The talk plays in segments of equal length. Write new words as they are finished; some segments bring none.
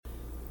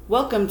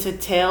Welcome to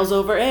Tales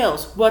Over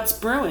Ales. What's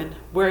brewing?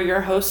 We're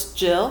your hosts,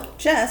 Jill,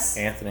 Jess,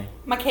 Anthony.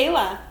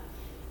 Michaela.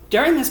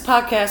 During this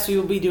podcast, we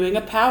will be doing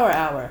a power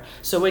hour.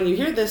 So when you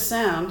hear this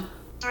sound,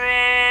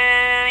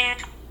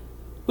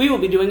 we will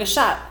be doing a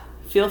shot.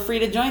 Feel free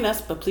to join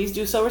us, but please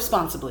do so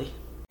responsibly.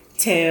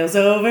 Tales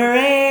Over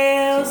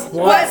Ales.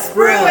 What's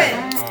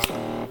brewing?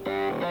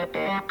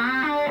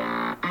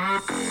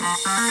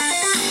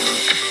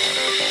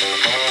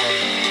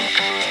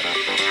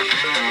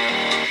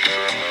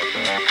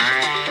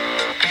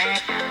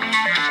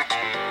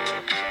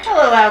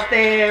 Hello out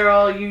there,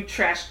 all you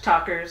trash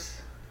talkers.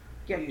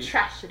 You're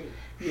trashity.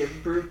 You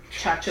brute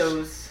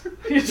chachos.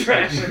 You're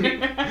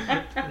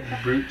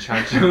trashing. Brute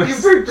chachos.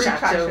 You brute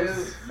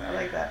chachos. I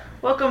like that.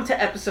 Welcome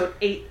to episode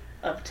 8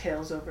 of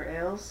Tales Over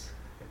Ales.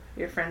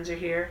 Your friends are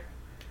here.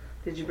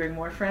 Did you bring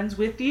more friends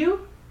with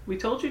you? We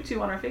told you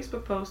to on our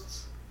Facebook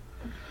posts.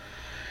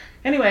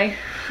 Anyway.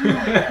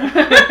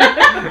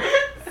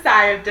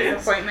 Sigh of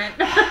disappointment.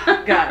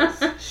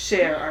 Guys,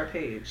 share our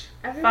page.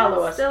 Everyone's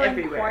Follow us still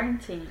everywhere. in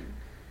quarantine.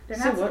 They're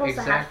So not what supposed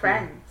to have exactly?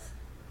 friends.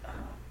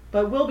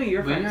 But we'll be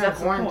your When friends. you're in That's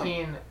the point.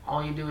 quarantine,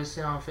 all you do is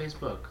sit on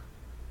Facebook.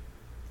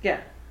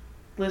 Yeah.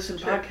 Listen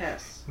to Sure.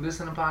 podcasts.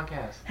 Listen to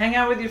podcasts. Hang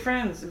out with your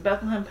friends in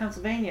Bethlehem,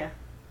 Pennsylvania.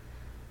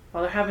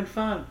 While they're having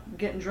fun,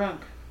 getting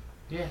drunk.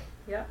 Yeah.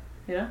 Yep.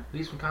 You know?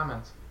 Leave some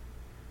comments.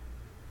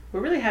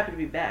 We're really happy to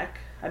be back.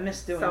 I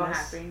miss doing So this.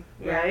 happy.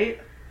 Yeah. Right?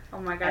 Oh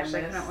my gosh,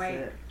 I miss couldn't wait.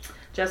 it.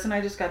 Jess and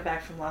I just got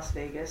back from Las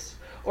Vegas.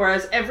 Or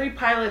as every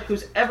pilot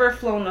who's ever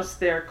flown us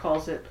there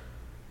calls it,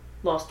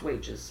 lost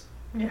wages.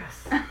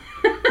 Yes.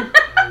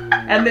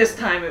 And this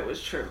time it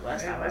was true.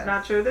 Last time it was was.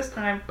 not true. This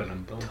time, But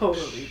I'm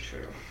totally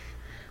true.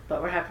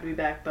 But we're happy to be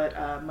back.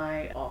 But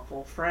my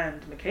awful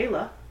friend,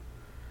 Michaela,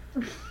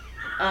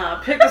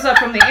 picked us up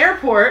from the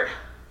airport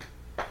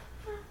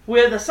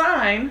with a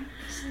sign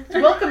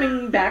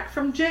welcoming me back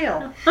from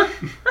jail.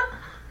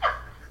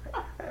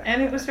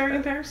 And it was very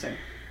embarrassing.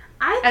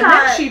 I And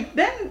thought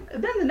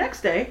then the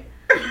next day,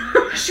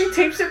 she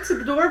tapes it to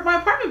the door of my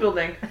apartment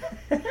building.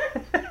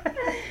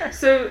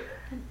 So,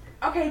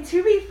 Okay,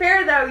 to be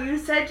fair though, you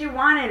said you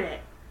wanted it.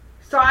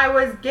 So I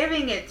was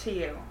giving it to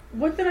you.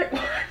 what did I?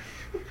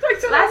 I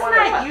said I Last wanted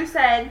night what? you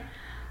said,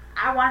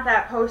 I want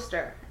that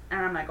poster.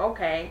 And I'm like,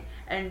 okay.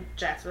 And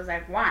Jess was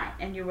like, why?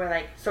 And you were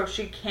like, so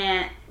she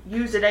can't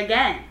use it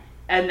again.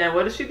 And then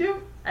what does she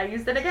do? I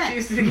used it again. She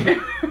used it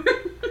again.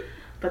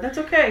 But that's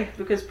okay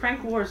because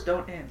prank wars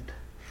don't end.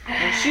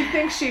 And she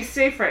thinks she's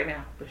safe right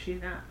now, but she's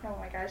not. Oh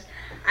my gosh.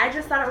 I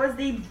just thought it was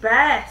the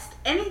best.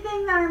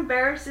 Anything that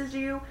embarrasses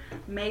you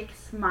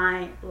makes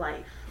my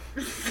life.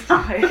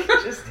 I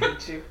just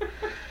hate you.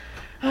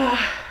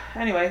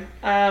 Anyway,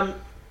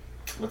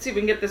 let's see if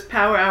we can get this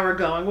power hour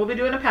going. We'll be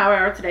doing a power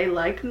hour today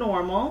like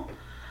normal.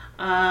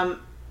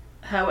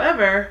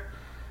 However,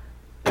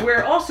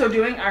 we're also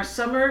doing our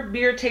summer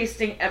beer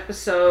tasting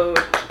episode.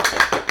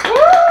 Woo!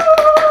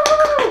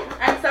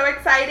 I'm so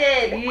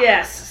excited.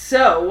 Yes,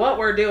 so what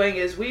we're doing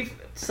is we've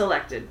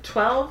selected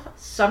 12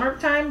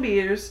 summertime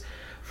beers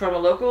from a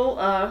local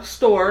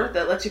store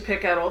that lets you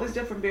pick out all these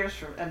different beers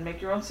and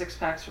make your own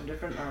six-packs from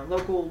different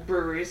local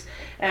breweries.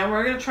 And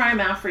we're going to try them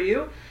out for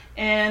you.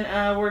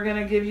 And we're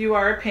going to give you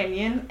our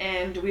opinion.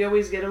 And we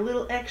always get a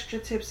little extra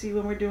tipsy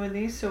when we're doing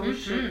these, so we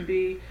should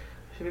be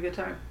a good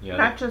time. Yeah.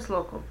 Not just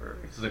local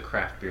breweries. The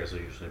craft beers are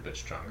usually a bit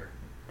stronger.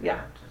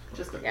 Yeah,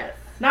 just Yes.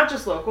 not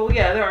just local.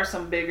 Yeah, there are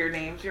some bigger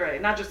names. You're right.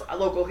 Not just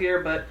local here,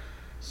 but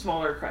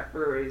smaller craft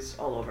breweries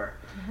all over.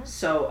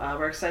 So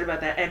we're excited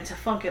about that. And to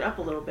funk it up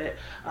a little bit,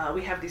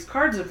 we have these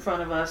cards in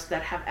front of us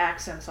that have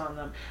accents on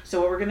them. So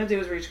what we're going to do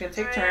is we're each going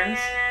to take turns.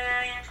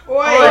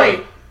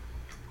 Oi!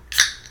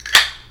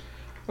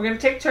 We're going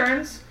to take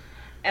turns,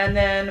 and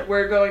then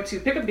we're going to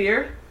pick a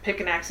beer, pick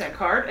an accent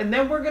card, and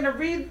then we're going to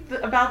read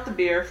about the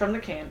beer from the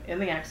can in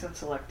the accent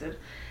selected.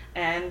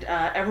 And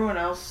everyone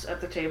else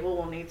at the table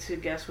will need to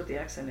guess what the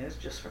accent is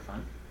just for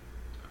fun.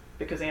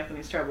 Because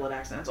Anthony's terrible at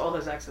accents. All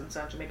his accents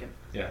sound Jamaican.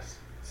 Yes.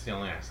 It's the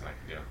only accent I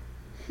can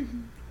do.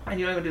 And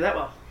you don't even do that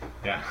well.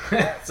 Yeah.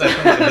 So,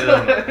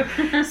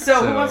 yeah,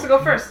 So who wants to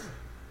go first?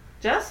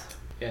 Jess?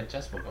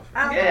 Jess will go first.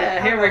 I'll Yeah,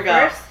 go- here I'll we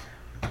go. first.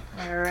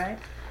 All right.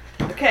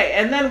 Okay,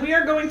 and then we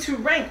are going to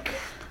rank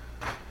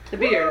the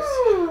beers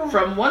Woo!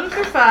 from 1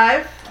 through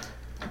 5.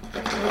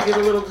 We'll give a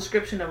little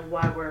description of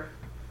why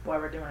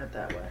we're doing it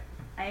that way.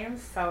 I am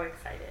so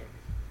excited.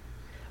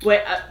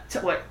 Wait,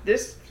 wait.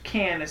 This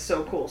can is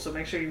so cool. So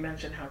make sure you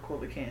mention how cool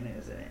the can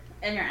is in it.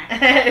 And your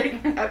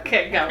accent.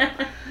 Okay, go.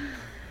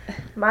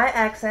 My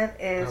accent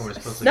is. No, we're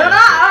supposed to No,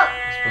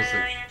 guess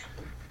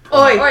no!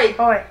 Oi!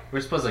 Oi.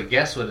 We're supposed to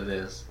guess what it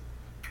is.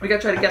 We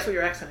gotta try to guess what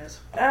your accent is.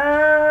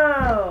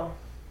 Oh.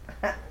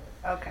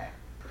 Okay.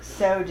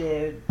 So,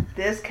 dude,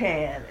 this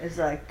can is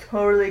like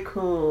totally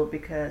cool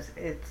because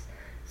it's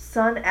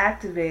sun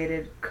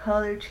activated,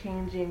 color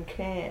changing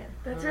can.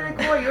 That's really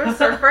cool. You're a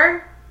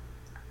surfer?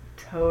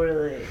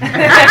 Totally.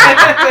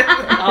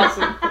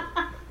 Awesome.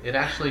 It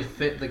actually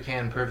fit the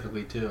can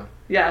perfectly too.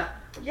 Yeah.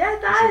 Yeah,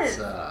 it 'Cause does.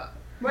 It's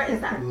What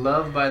is that?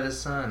 Love by the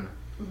Sun.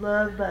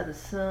 Loved by the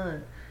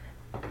sun.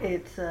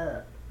 It's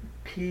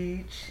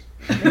peach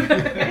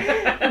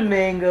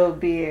mango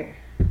beer.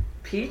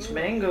 Peach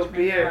mango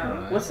beer.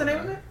 mango. What's the name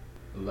of it?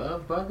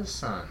 Love by the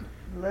Sun.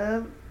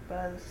 Love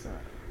by the sun.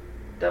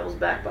 Devil's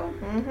Backbone.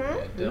 Mm-hmm.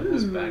 Yeah,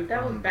 Devil's Ooh, Backbone.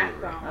 Devil's Brewery.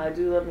 Backbone. I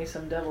do love me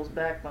some Devil's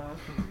Backbone.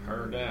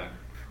 Heard that.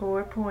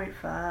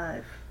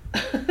 4.5.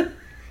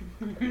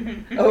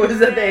 Oh, is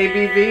that the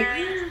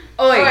ABV?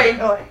 Oh, wait. Oi.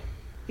 Oh,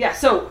 Yeah,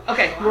 so,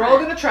 okay, we're all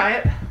going to try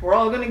it. We're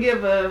all going to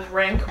give a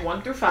rank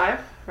 1 through 5,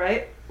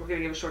 right? We're going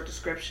to give a short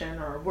description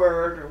or a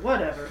word or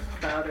whatever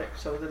about it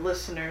so the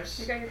listeners...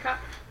 You got your cup?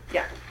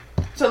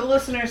 So the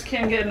listeners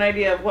can get an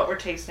idea of what we're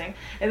tasting.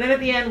 And then at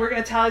the end, we're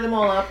going to tally them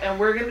all up, and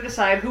we're going to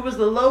decide who was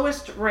the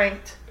lowest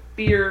ranked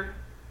beer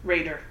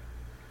rater.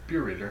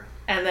 Beer reader.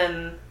 And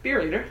then, beer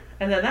rater.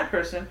 And then that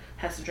person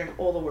has to drink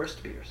all the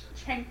worst beers.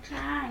 Chang,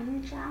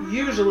 chang, chang.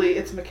 Usually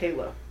it's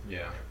Michaela,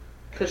 Yeah.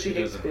 because she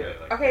hates doesn't beer. really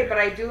like Okay, beer. but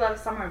I do love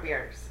summer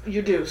beers.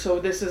 You do, so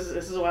this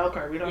is a wild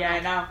card. We don't Yeah, I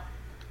know.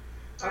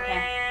 know.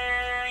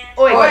 Okay.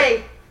 Oi,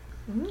 Oi.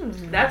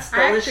 that's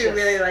I delicious.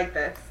 actually really like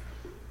this.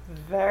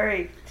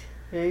 very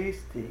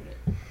tasty.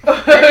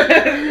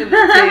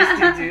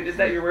 Tasty, dude. Is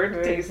that your word?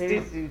 Very Tasty.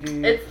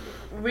 dude. It's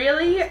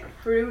really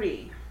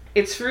fruity.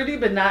 It's fruity,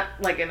 but not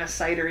like in a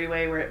cidery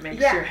way where it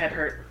makes Yeah. your head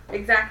hurt.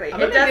 Exactly. I'm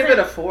It gonna give doesn't. it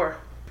a 4.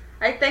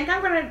 I think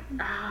I'm gonna.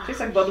 Tastes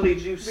like bubbly We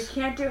juice.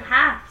 can't do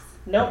halves.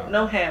 Nope,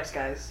 no halves,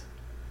 guys.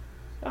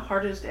 How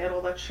hard it is to add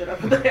all that shit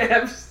up with the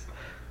halves?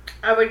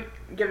 I would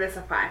give this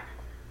a 5.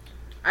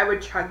 I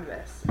would chug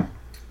this.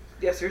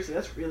 Yeah, seriously,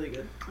 that's really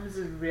good. This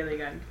is really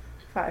good.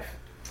 5.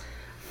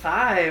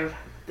 5.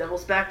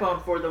 Devil's Backbone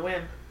for the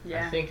win.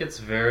 Yeah. I think it's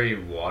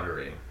very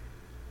watery.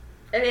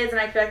 It is, and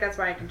I feel like that's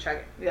why I can chug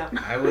it. Yeah.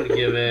 I would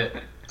give it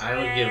a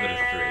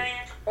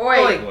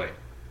Oi. Oi. 3. Boy,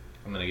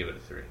 I'm gonna give it a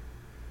 3.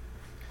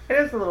 It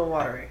is a little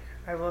watery.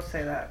 I will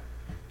say that.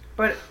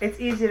 But it's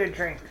easy to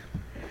drink.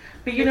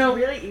 But you know,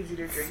 it's really easy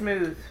to drink.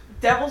 Smooth.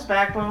 Devil's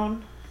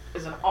Backbone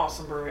is an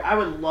awesome brewery. I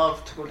would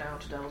love to go down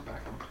to Devil's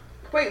Backbone.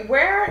 Wait,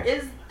 where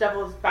is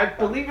Devil's I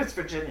Backbone? believe it's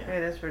Virginia.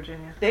 It is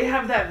Virginia. They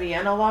have that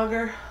Vienna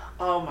lager.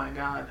 Oh my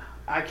god.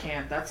 I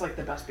can't. That's like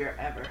the best beer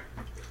ever.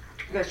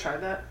 You guys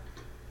tried that?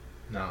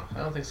 No, I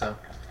don't think so.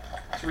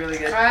 It's really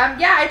good.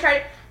 Yeah, I tried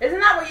it. Isn't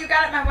that what you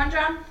got at my one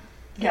job?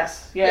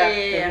 Yes. Yeah.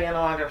 Yeah. The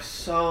Vienna lager.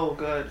 So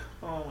good.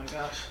 Oh my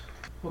gosh.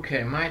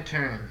 Okay, my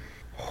turn.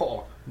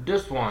 Oh,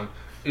 this one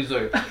is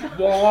a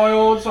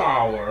wild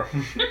sour.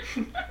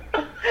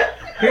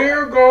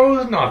 Here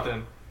goes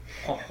nothing.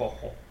 Ho, ho,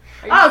 ho.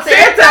 Oh,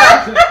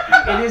 Santa!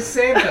 It is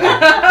Santa. Santa,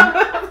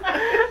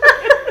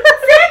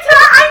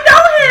 I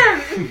know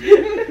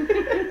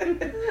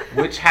him!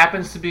 Which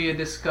happens to be a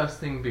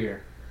disgusting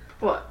beer.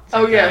 What?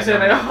 Oh yeah,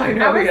 Santa. I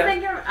know. I was yeah.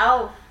 thinking of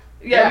Elf.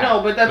 Yeah, Yeah,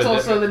 no, but that's but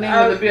also the- the name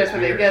of the beer. That's Oh,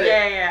 where they get it.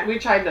 Yeah, yeah. We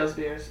tried those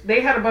beers.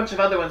 They had a bunch of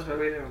other ones, but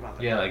we didn't know about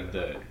them. Yeah, like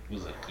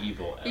was it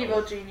Evil Elf?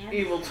 Evil Genius.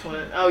 Evil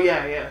Twin. Oh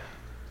yeah, yeah.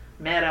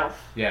 Mad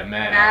Elf. Yeah,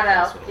 Mad Mad Elf.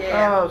 Elf, that's what it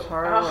yeah. Oh, it's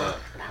horrible. Oh,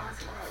 that was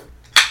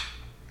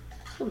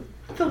horrible.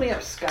 Fill me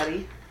up,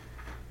 Scotty.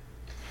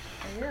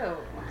 Ew.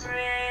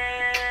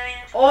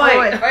 Oi!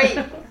 Wait.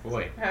 was.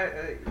 Boy,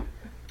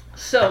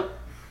 So,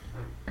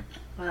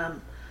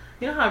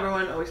 you know how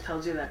everyone always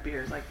tells you that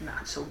beer is like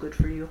not so good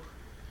for you?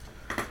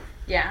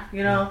 Yeah.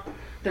 You know?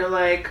 They're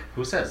like,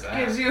 who says that?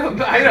 gives you,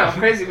 I know,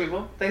 crazy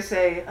people. They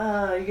say,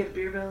 you get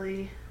beer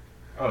belly,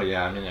 Oh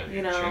yeah, I mean, if you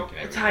you're know, drinking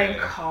every Italian day.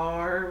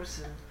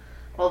 carbs and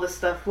all this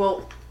stuff.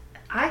 Well,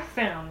 I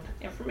found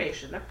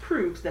information that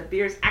proves that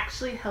beer is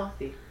actually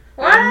healthy.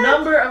 There are a What?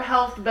 number of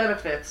health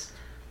benefits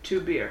to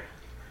beer.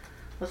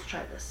 Let's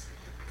try this.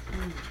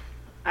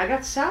 I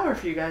got sour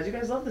for you guys. You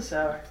guys love the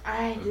sour.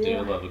 I I do.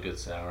 do love a good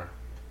sour.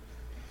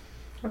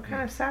 What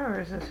kind of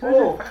sour is this?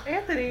 Oh.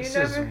 Anthony, you This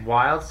never... is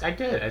wild. I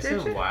did. I Did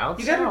said you? wild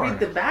You sour. gotta read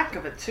the back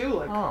of it too,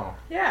 like Oh.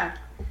 Yeah.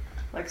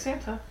 like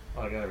Santa.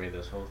 Oh, I gotta read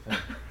this whole thing.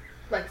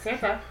 Like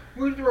Santa.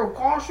 We throw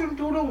caution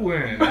to the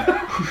wind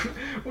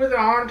with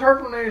our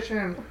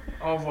interpretation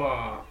of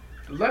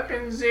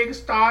Leipzig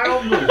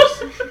style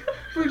booze,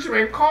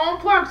 featuring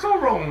complex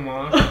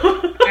aromas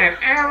and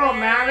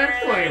aromatic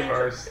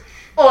flavors.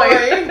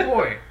 Oi!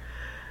 Boy,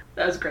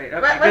 That's great.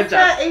 Okay, What, good what's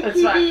job. the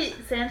That's fine.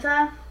 APV,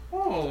 Santa?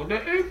 oh, the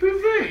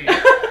APV.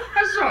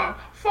 That's a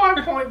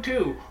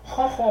 5.2.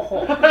 Ho ho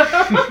ho.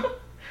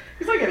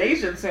 He's like an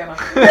Asian Santa.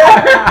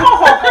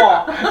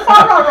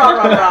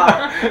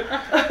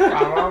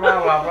 Rah, rah,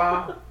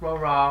 rah, rah,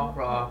 rah,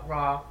 rah,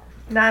 rah.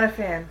 Not a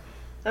fan.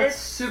 That's It's-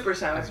 super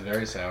sour. That's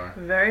very sour.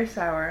 Very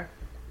sour.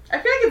 I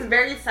feel like it's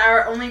very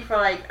sour only for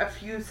like a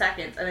few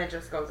seconds and it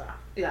just goes off.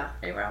 Yeah.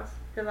 Anyone else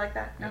feel like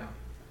that? No. Yeah.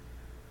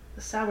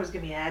 The sours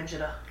give me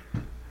agita.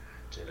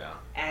 Check it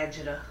out.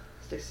 Agita.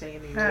 As they say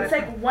in the That's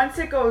It's like once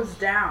it goes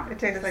down, It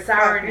tastes the like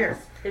sourness.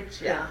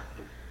 It's Yeah.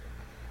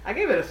 I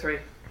gave it a 3.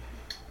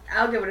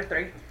 I'll give it a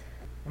 3.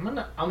 I'm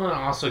gonna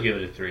also give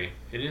it a 3.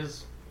 It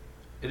is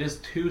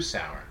too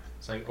sour.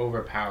 It's like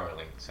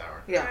overpowering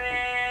sour. Yeah.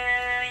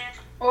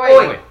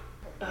 Oi. Wait,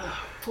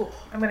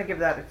 I'm gonna give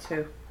that a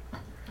 2.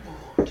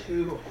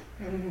 2.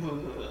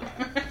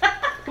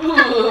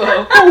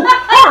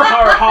 Har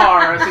har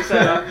har, as he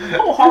said.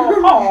 Ho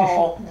ho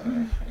ho.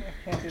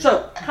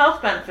 So,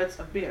 health benefits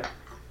of beer.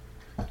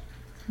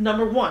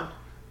 Number 1,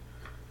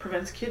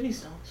 prevents kidney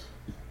stones.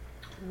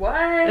 What?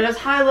 It has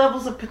high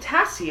levels of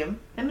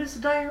potassium and is a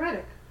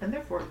diuretic, and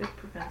therefore it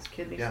prevents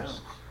kidney Yes.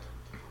 stones.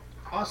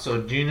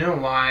 Also, do you know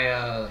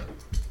why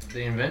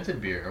they invented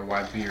beer, or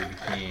why beer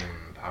became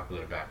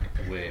popular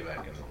way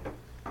back in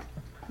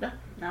the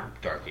No.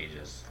 Dark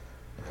Ages?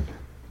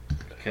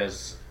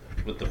 Because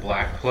with the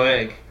Black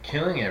Plague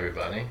killing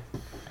everybody,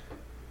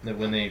 that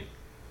when they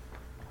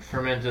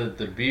fermented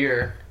the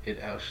beer, it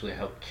actually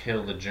helped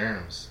kill the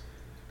germs,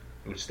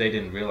 which they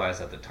didn't realize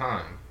at the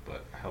time,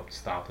 but helped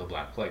stop the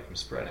Black Plague from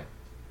spreading.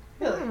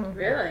 Really?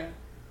 Really?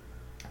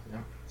 Yeah,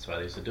 that's why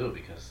they used to do it,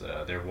 because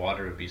their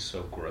water would be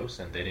so gross,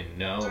 and they didn't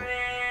know.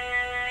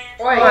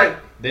 Oi.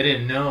 They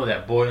didn't know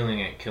that boiling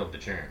it killed the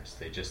germs.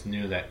 They just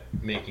knew that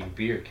making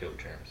beer killed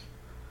germs.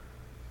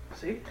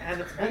 See?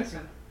 And it's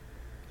medicine.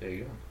 There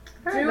you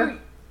go.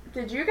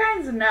 Did you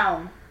guys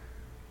know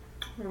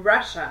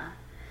Russia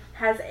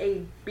has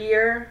a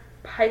beer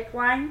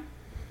pipeline?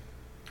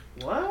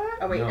 What?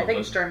 Oh wait, No, I think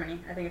it's but- Germany.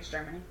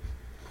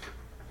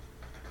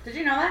 Did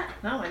you know that?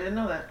 No, I didn't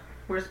know that.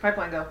 Where's the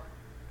pipeline go?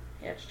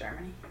 Yeah, it's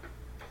Germany.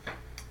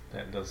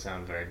 That does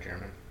sound very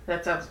German.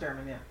 That sounds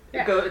German, yeah.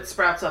 Yeah. It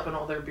sprouts up in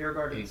all their beer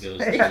gardens. It goes.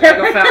 Like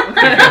a fountain.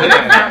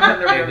 Fountain in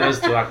their It beer goes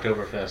to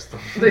Oktoberfest.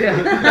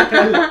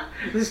 Yeah.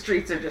 The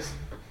streets are just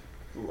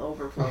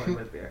overflowing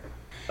with beer.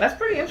 That's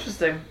pretty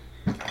interesting.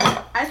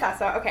 I thought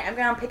so. Okay, I'm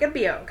gonna pick a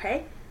beer.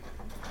 Okay.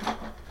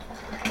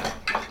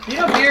 You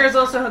know, beer is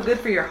also good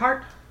for your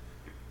heart.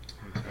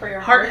 For your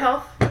Heart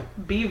health.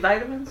 B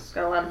vitamins. It's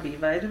got a lot of B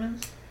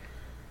vitamins.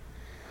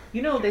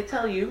 You know, they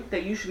tell you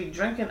that you should be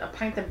drinking a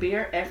pint of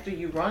beer after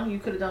you run. You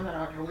could have done that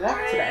on your walk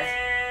today.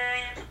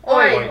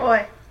 Oi.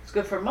 Oi. It's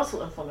good for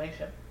muscle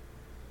inflammation.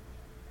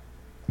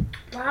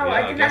 Wow, Yeah,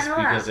 I I did guess not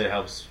know because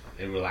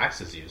that. it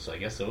relaxes you, so I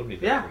guess it would be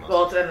good Yeah, for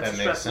well, muscle. and it's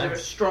That makes stress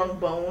sense. strong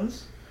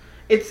bones.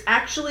 It's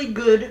actually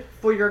good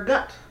for your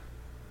gut.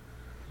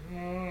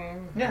 Yeah.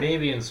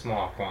 Maybe in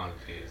small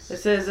quantities. It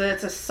says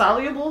it's a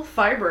soluble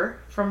fiber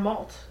from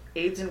malt,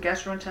 aids in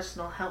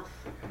gastrointestinal health.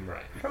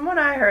 Right. From what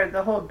I heard,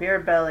 the whole beer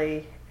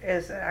belly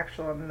is an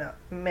actual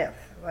myth.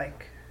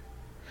 Like,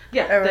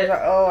 Yeah, everyone's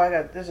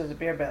like, this is a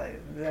beer belly.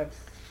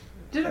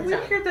 didn't we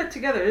hear that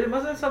together? It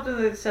wasn't something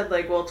that said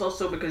like, well, it's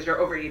also because you're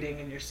overeating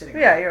and you're sitting.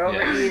 Yeah, you're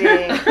Yeah.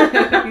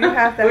 overeating. You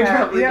have to Which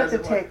probably you have to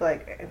doesn't work. take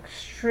like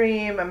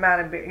extreme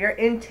amount of beer. Your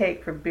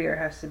intake for beer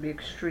has to be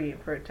extreme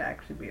for it to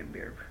actually be a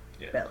beer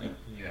Yeah. belly.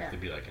 You have to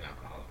be like an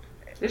alcoholic.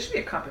 There should be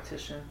a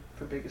competition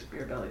for biggest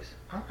beer bellies.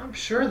 I'm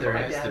sure there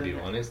Well, has yeah, to be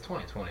yeah. one. It's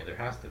 2020. There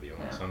has to be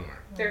one Yeah. somewhere.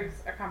 There's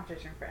a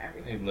competition for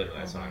everything. Hey, literally,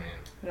 that's what I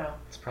mean. Yeah.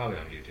 It's probably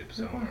on YouTube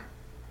somewhere.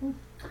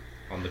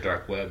 On the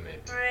dark web,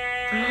 maybe.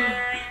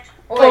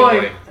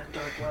 Oi. That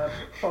dark web.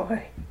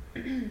 Boy.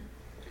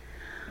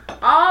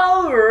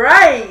 All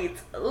right,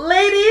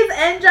 ladies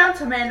and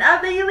gentlemen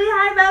of the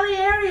Lehigh Valley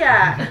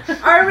area,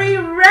 are we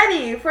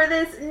ready for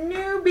this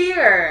new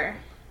beer?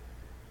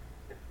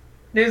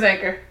 News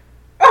anchor.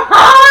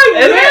 Oh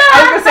Is it?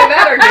 I was gonna say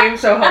that or game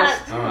show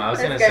host. Oh, I was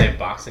That's gonna good. say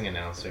boxing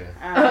announcer.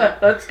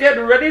 Let's get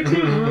ready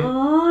to.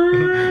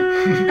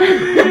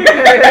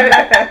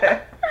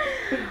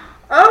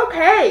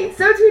 Okay,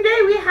 so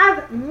today we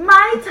have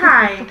My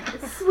Time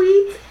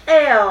Sweet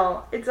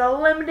Ale. It's a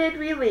limited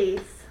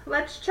release.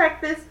 Let's check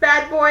this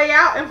bad boy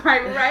out. Am I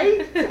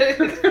right?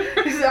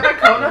 Is that my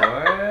Kona?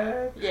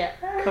 What? Yeah.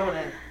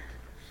 Kona.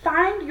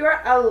 Find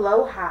your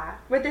aloha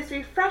with this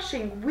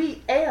refreshing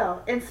wheat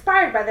ale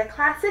inspired by the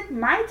classic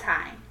Mai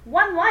Tai.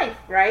 One life,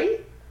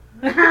 right?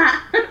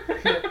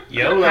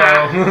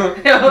 YOLO.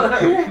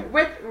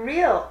 With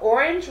real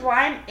orange,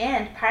 lime,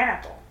 and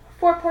pineapple.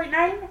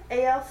 4.9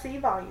 ALC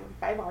volume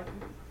by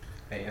volume.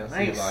 ALC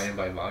Nice. volume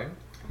by volume.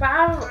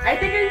 Wow, I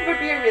think it would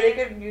be a really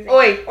good news anchor.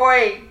 Oi.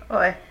 Oi.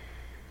 Boy.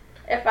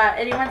 If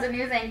anyone's a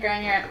news anchor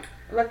and you're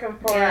looking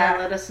for Yeah,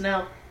 let us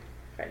know.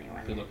 for anyone.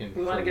 If you're looking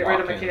We want to for get rid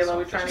of walk-ins Michaela.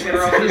 We're off trying the to get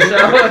her street. on the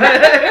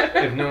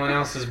show. If no one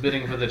else is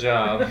bidding for the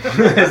job,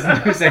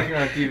 as news anchor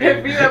on TV.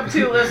 If you have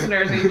 2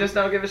 listeners and you just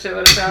don't give a shit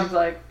what it sounds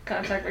like,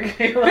 contact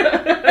Michaela.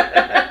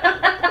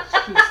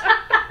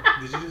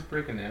 Did you just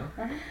break a nail?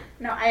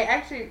 No, I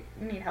actually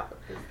need help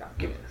with this stuff.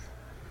 Give me this.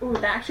 Ooh,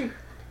 that actually.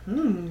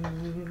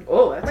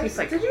 Oh, that Wait, tastes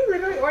like did you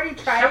literally already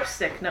try it?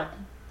 chapstick. No,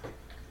 You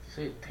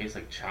say it tastes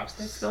like it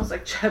chopsticks? smells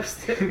like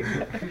chapstick.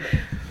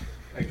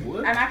 Like what?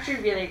 I'm actually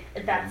really.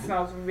 That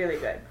smells really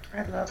good.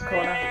 I love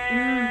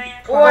Kona.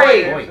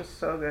 Oi! This is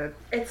so good.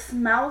 It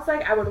smells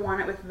like I would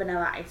want it with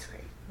vanilla ice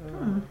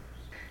cream.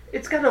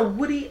 It's got a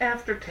woody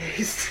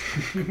aftertaste.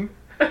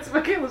 That's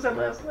what Michaela said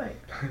last night.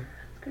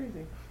 It's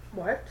crazy.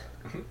 What?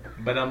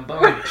 But I'm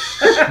bummed.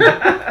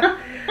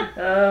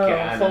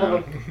 Oh, full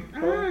of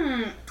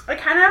them. It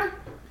kind of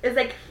is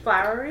like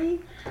flowery,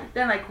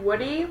 then like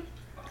woody,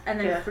 and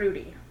then Yeah.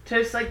 fruity.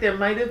 Tastes like there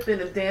might have been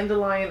a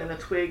dandelion and a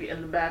twig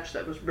in the batch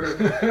that was brewed.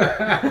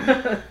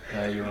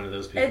 You're one of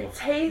those people. It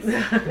tastes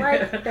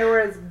like there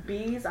was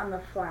bees on the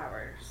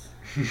flowers.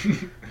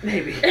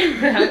 Maybe.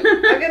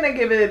 I'm gonna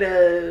give it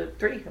a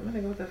 3. I'm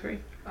gonna go with a 3.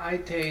 I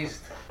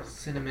taste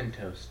cinnamon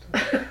toast.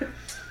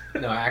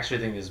 No, I actually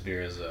think this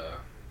beer is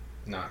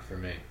not for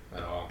me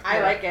at all.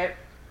 I like it.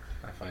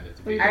 I find it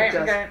to be.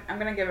 I'm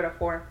gonna give it a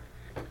 4.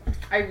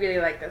 I really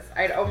like this.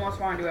 I'd almost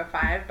want to do a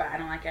 5, but I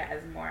don't like it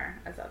as more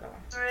as the other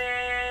one.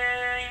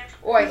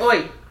 Oi.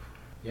 Oi.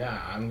 Yeah,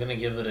 I'm gonna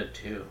give it a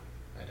 2.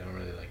 I don't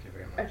really like it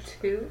very A much.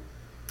 2?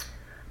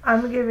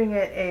 I'm giving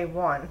it a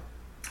 1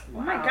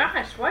 Oh my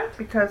gosh, what?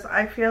 because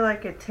I feel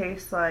like it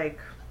tastes like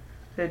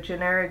the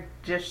generic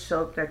dish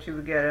soap that you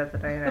would get at the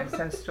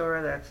 99-cent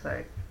store. That's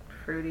like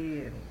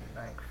fruity and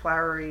like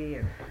flowery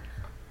and.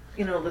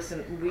 You know,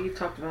 listen, we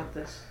talked about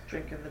this,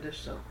 drinking the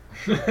dish soap.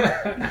 Yeah. What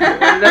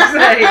did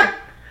I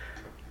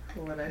say?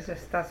 What I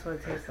just that's what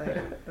it tastes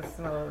like. The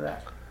smell of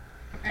that.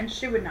 And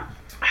she would know.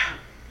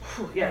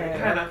 Whew, yeah, it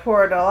And kind I of.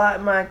 poured a lot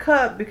in my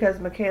cup because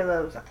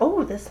Michaela was like,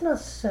 "Oh, this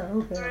smells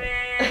so good."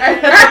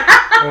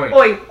 Oi.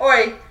 Oi.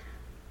 Oi.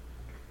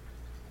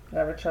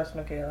 Never trust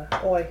Michaela.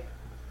 Oi.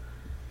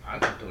 I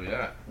can do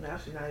that. Now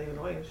she's not even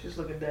oing. She's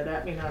looking dead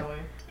at me, not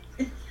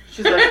oing.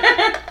 She's like,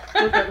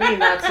 look at me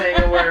not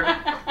saying a word.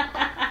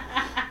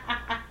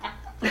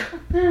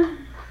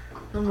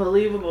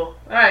 Unbelievable.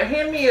 All right,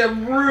 hand me a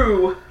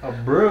brew. A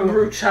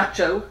brew.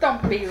 Chacho.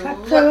 Don't be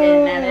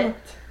looking at it.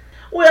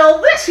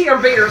 Well, this here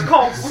beer is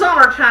called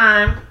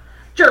Summertime.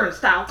 German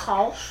style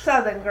call.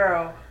 Southern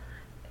girl.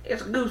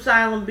 It's a Goose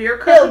Island beer.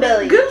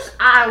 Hillbilly. Goose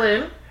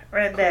Island.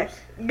 Redneck.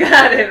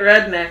 Got it,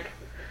 redneck.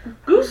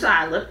 Goose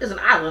Island is an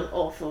island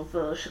off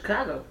of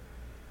Chicago.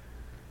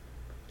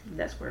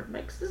 That's where it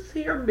makes this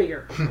here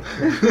beer.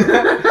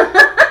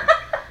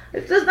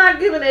 It does not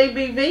give an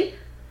ABV.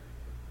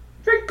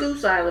 Drink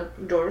Goose Island.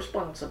 Enjoy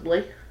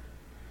responsibly.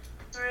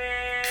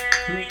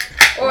 Oi.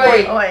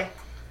 Oi.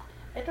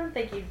 I don't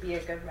think you'd be a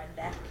good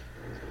redneck.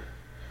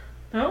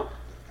 No?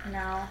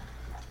 No.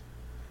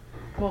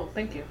 Well,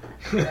 thank you.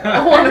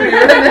 I want to be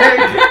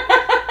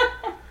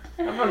redneck.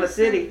 I'm from the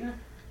city.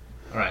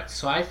 Alright,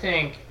 so I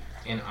think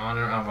in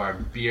honor of our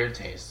beer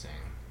tasting,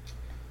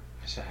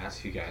 I should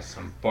ask you guys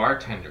some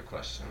bartender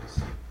questions.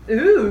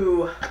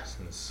 Ooh.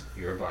 Since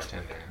you're a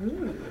bartender,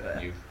 Ooh.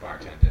 you've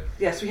bartended.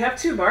 Yes, we have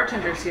 2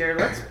 bartenders here.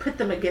 Let's pit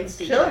them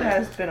against each Jill other.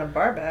 has been a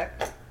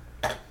barback.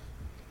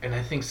 And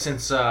I think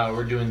since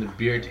we're doing the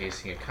beer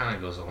tasting, it kind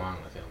of goes along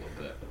with it a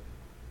little bit.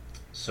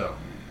 So,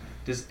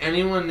 does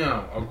anyone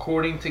know,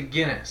 according to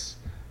Guinness,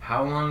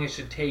 how long it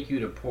should take you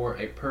to pour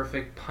a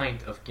perfect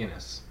pint of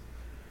Guinness?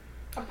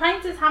 A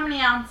pint is how many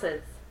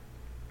ounces?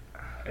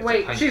 It's a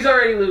Wait, pint. She's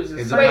already loses.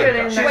 It's a Wait, pint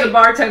glass. she's Wait. a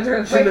bartender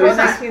and she Wait, hold loses.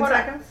 on. 19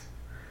 seconds.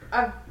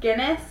 Of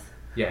Guinness?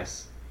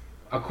 Yes.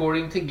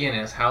 According to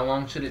Guinness, how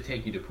long should it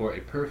take you to pour a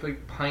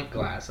perfect pint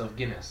glass of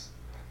Guinness?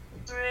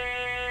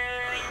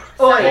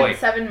 Oi.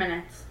 7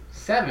 minutes.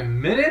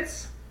 7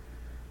 minutes?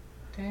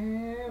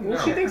 Damn. Well,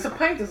 no. she thinks a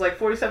pint is like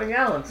 47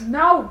 gallons.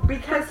 No,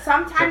 because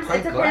sometimes It's a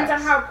pint it depends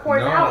glass. on how it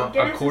pours No, out.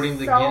 Guinness according is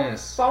to so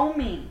Guinness.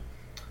 foamy.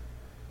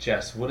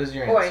 Jess, what is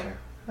your Oi. answer?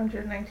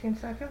 119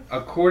 seconds.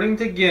 According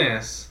to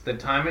Guinness, the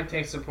time it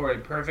takes to pour a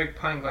perfect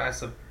pint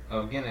glass of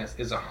Guinness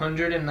is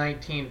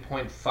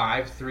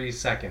 119.53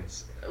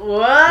 seconds.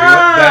 Whoa!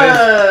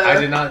 I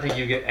did not think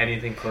you get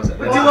anything close. That's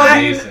Well,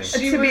 amazing.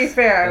 She To be was-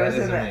 fair, That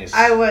is amazing.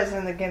 I was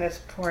in the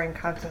Guinness pouring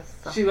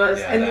contest. So. She was.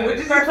 Yeah, and that what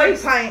is- did you Perfect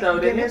place pint. though,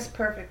 didn't you? Guinness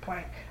perfect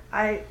pint.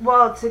 I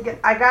got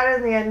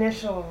in the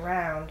initial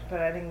round,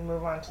 but I didn't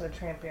move on to the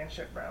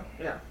championship round.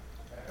 Yeah.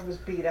 I was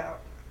beat out.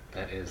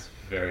 That is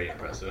very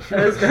impressive. That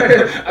is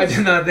very I did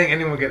not think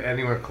anyone would get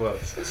anywhere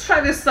close. Let's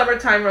try this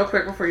Summertime real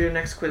quick before your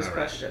next quiz All right,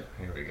 question.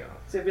 Here we go.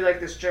 So it'd be like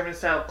this German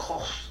style.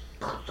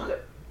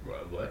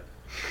 What?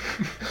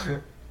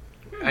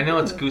 I know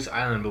it's Goose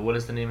Island, but what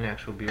is the name of the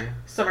actual beer?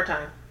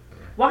 Summertime.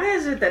 Why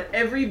is it that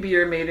every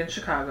beer made in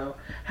Chicago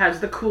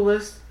has the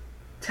coolest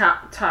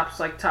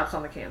tops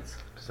on the cans?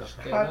 Because that's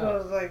what Chicago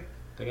is like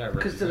they got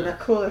Because represent. the the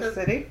coolest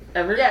city.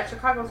 ever. Yeah,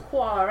 Chicago's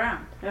cool all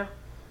around.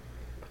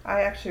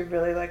 I actually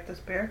really like this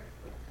beer.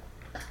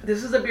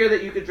 This is a beer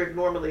that you could drink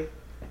normally.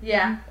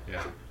 Yeah.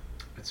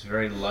 It's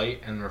very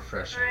light and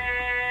refreshing.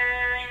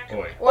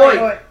 Oi. Oi.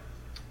 Oi.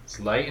 It's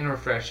light and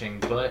refreshing,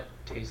 but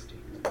tasty.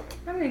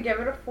 I'm gonna give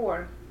it a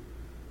 4.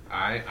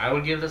 I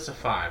would give this a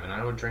 5, and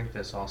I would drink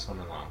this all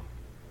summer long.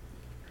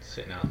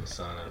 Sitting out in the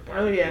sun at a Oh,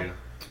 barbecue. yeah.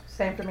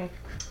 Same for me.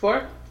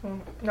 4?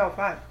 No,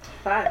 5.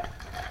 5.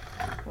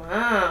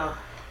 Wow. I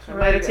Really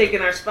might have good.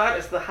 taken our spot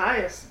as the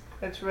highest.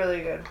 It's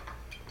really good.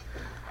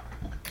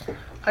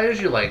 I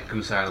usually like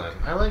Goose Island.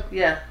 I like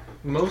Yeah.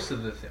 most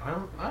of the. I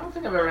don't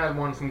think I've ever had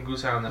one from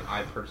Goose Island that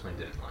I personally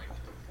didn't like.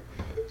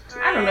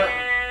 I don't know.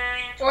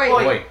 Oi.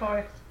 Oi.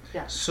 Oi.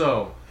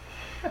 So,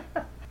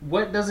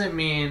 what does it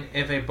mean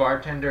if a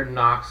bartender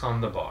knocks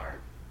on the bar?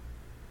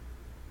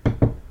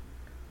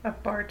 A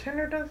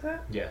bartender does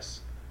that?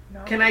 Yes.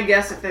 No. Can I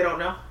guess if they don't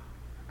know?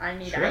 I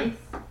need Sure. ice.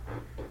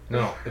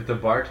 No. If the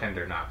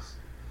bartender knocks.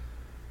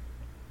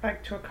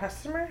 Like to a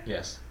customer?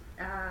 Yes.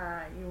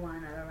 You want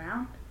another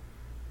round?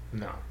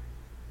 No.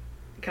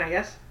 Can I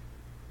guess?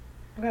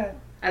 Go ahead.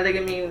 I think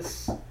it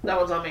means that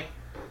one's on me.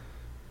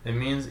 It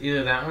means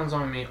either that one's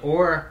on me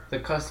or the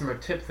customer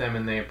tipped them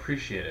and they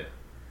appreciate it.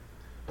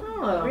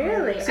 Oh,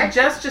 Really? See,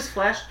 Jess just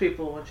flashed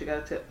people when she got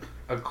a tip.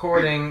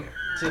 According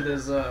to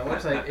this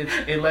website,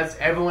 it lets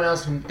everyone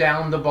else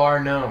down the bar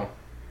know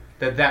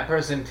that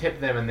person tipped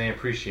them and they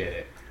appreciate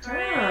it.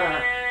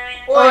 Ah.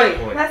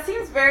 Oi. Oi. That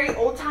seems very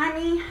old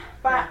timey,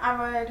 but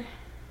I would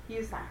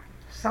use that.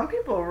 Some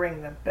people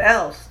ring the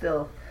bells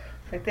still.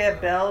 Like they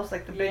have bells,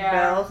 like the big Yeah.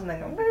 bells, and they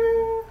go.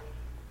 "Woo."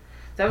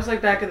 That was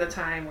like back in the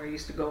time where you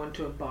used to go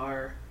into a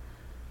bar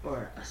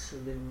or a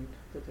saloon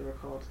that they were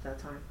called at that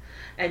time,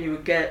 and you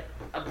would get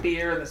a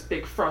beer in this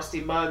big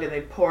frosty mug, and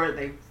they pour it,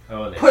 they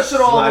Oh, they push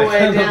it all slide the way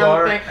down down. the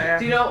bar. The thing. Yeah.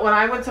 Do you know when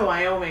I went to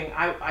Wyoming?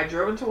 I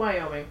drove into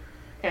Wyoming,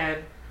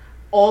 and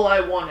all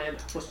I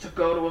wanted was to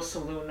go to a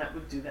saloon that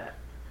would do that.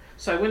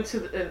 So I went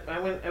to I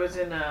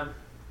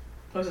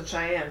was in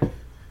Cheyenne,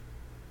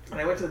 and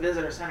I went to the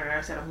visitor center, and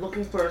I said, I'm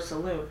looking for a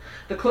saloon,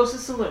 the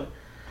closest saloon.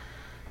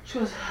 She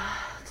goes,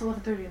 it's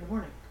 11:30 in the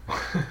morning.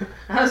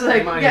 I was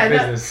like, Mind yeah, your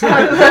no. business.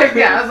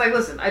 I was like,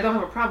 listen, I don't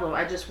have a problem.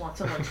 I just want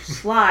someone to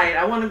slide.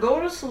 I want to go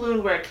to a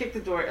saloon where I kick the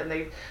door and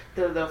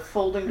the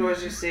folding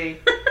doors you see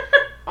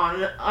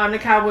on the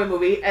cowboy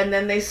movie, and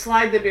then they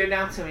slide the beer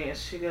down to me. And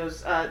she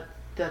goes,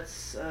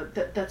 that's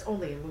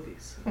only in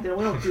movies. We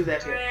don't do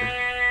that here.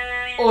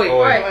 Oi.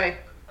 Oi. I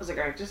was like,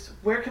 all right, just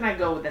where can I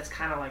go that's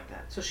kind of like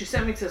that? So she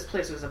sent me to this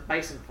place. It was a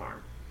bison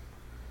farm.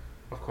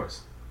 Of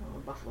course. Oh, a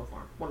buffalo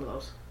farm. One of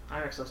those. I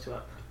mixed those two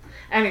up.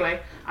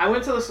 Anyway, I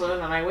went to the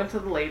saloon and I went to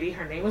the lady.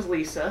 Her name was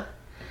Lisa.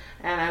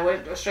 And I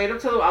went straight up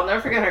to I'll never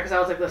forget her because I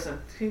was like, listen,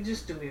 can you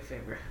just do me a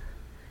favor?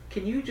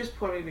 Can you just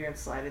pour me beer and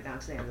slide it down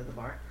to the end of the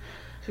bar?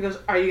 She goes,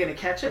 are you going to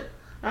catch it?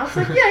 And I was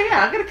like,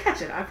 yeah, I'm going to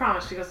catch it. I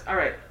promise. She goes, all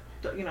right,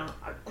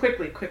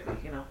 quickly,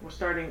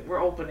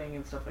 we're opening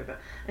and stuff like that.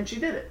 And she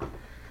did it.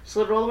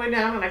 Slid it all the way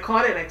down and I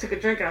caught it and I took a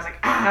drink and I was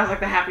like, I was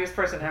like the happiest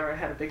person ever. I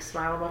had a big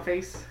smile on my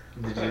face.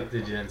 Did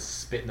you then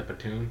spit in the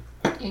platoon?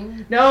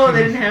 No,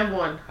 they didn't have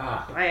one.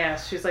 Ah. I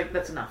asked. She's like,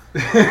 that's enough.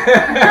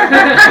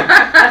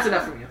 That's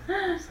enough from you.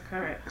 I was like, all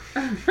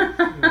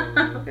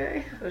right.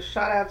 Okay. So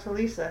shout out to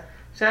Lisa.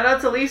 Shout out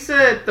to Lisa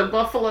at the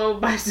Buffalo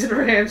Bison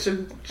Ranch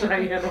in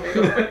Cheyenne,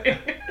 Wyoming.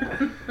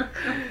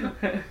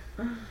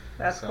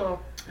 That's So-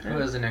 cool. Who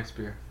has the next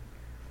beer?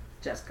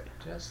 Jessica.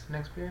 Jess,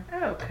 next beer?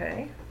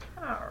 Okay.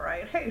 All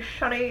right. Hey,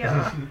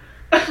 Shunny.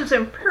 This is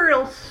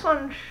Imperial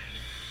Sunshine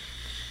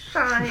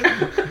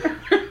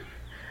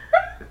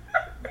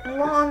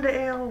Blonde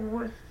Ale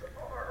with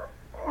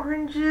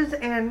oranges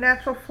and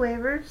natural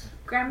flavors.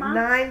 Grandma?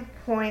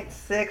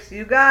 9.6.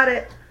 You got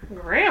it.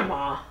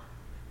 Grandma.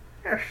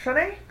 Yeah,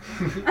 Shunny.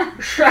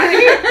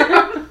 Shiny.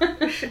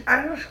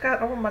 I just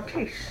got all my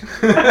teeth.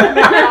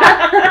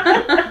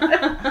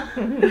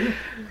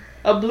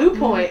 A Blue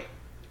Point.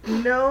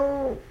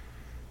 No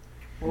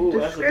Ooh,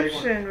 that's a big one.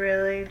 description,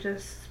 really.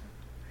 Just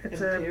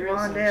it's Imperial a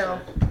blonde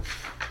ale. Sunshine.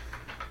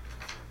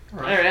 All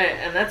right,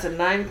 and that's a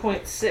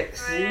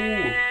 9.6.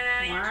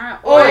 Ooh. Wow.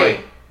 Oi.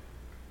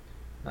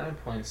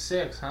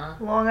 9.6, huh?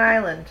 Long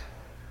Island.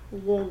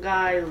 Long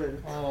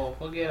Island. Oh,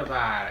 forget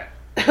about it.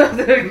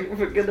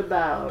 Forget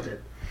about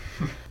it.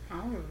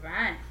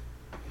 Alright.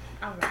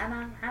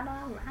 Alright.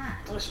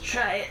 Let's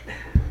try it.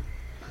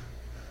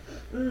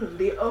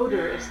 The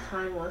odor is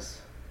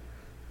timeless.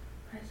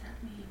 What does that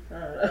mean? I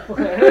don't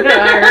know.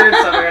 I heard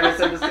somewhere and I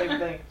said the same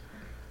thing.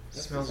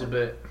 Smells a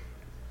bit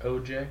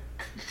OJ.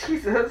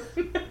 Jesus.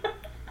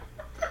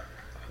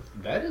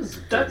 That is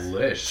That's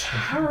delish.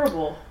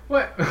 Terrible.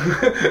 What?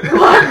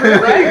 What?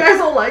 Really? You guys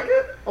don't like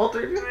it? All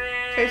three of you?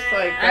 Tastes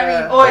like. I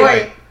mean,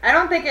 Oi. I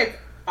don't think it's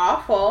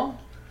awful.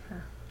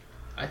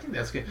 I think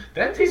that's good.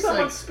 That See tastes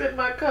someone like spit in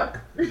my cup.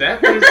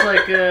 that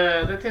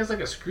tastes like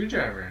a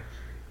screwdriver.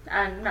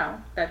 No,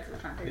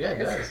 that's not. Yeah, it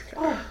does.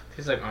 Oh,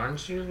 Tastes like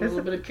orange juice with a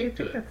little bit of kick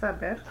to it. That's not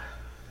bad.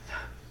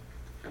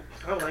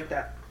 I don't like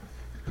that.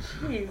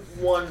 Jeez.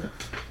 One.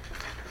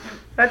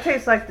 That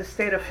tastes like the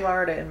state of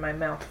Florida in my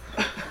mouth.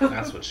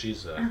 That's what she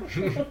said.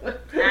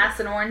 Ass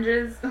and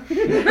oranges.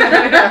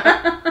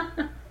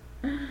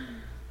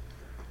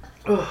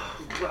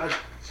 Oh,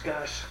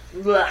 gosh.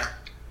 Blah.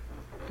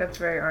 That's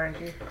very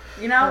orangey.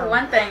 You know,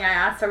 one thing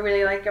I also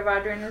really like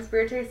about doing this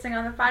beer tasting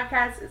on the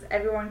podcast is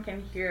everyone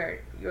can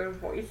hear your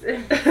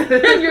voices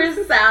and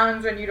your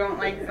sounds when you don't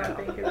like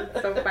something because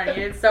it's so funny.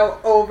 It's so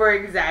over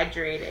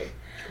exaggerated.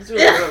 It's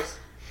really gross.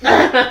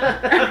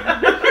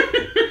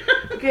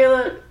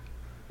 Kayla.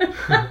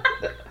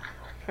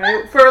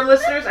 Right, for our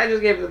listeners, I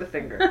just gave her the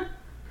finger.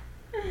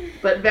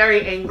 But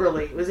very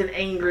angrily. It was an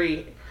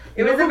angry.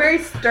 It was a very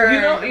stern.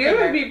 You ever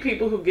finger. meet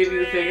people who give you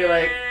the finger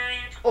like,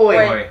 oi.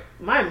 Oi.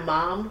 My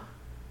mom,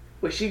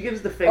 when she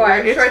gives the finger,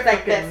 I'm it's sure it's like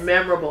fucking this.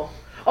 memorable.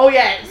 Oh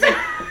yeah. It's like,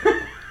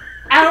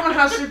 I don't know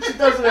how she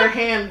does with her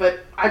hand, but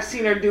I've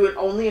seen her do it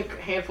only a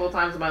handful of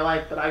times in my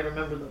life, but I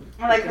remember them.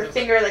 Or like her Because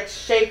finger like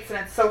shakes and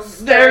it's so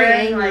it's very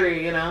stern, like,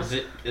 angry, you know.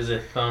 Is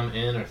it thumb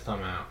in or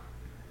thumb out?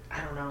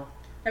 I don't know.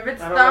 if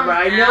it's I don't thumb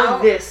remember. I know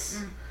out, this.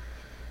 Mm.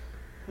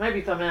 It might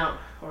be thumb out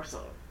or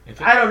something. If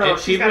I don't know. If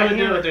She's people got a would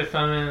do it hand. with their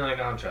thumb in, like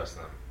I don't trust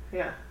them.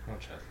 Yeah. I don't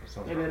trust them.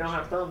 Something's Maybe they wrong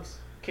don't with have thumbs.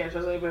 Can't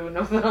trust anybody with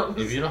no thumbs.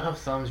 you. If you don't have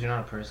thumbs, you're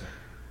not a person.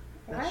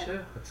 That's What? true.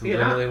 That's Yeah.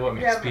 literally what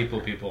makes Yeah, but- people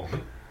people.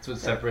 That's what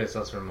separates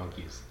us from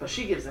monkeys. But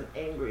she gives an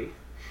angry.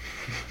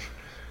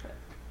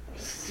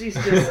 She's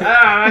just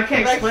I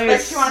can't explain like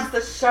it. she wants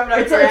to shove it up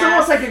It's your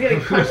almost ass. like you're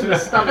getting punched in the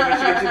stomach when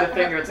she gives you the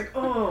finger. It's like,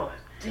 oh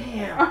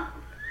damn.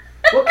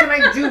 What can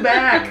I do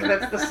back?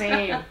 That's the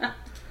same.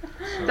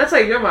 That's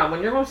like your mom.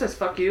 When your mom says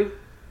 "fuck you,"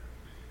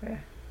 Yeah.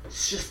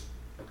 it's just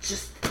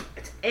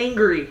it's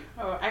angry.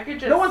 Oh, I could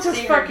just. No one says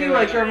see "fuck her you" doing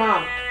like it. your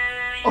mom.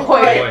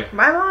 Oi.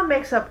 My mom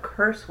makes up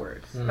curse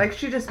words. Mm. Like,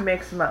 she just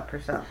makes them up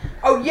herself.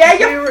 Oh yeah,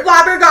 you We were-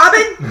 flobber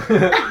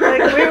gobbin.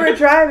 Like, we were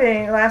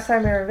driving last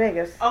time we were in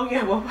Vegas, Oh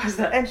yeah, what was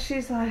that? and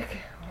she's like,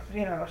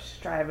 you know, she's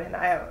driving.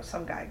 I don't know,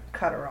 some guy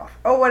cut her off.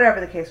 Or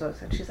whatever the case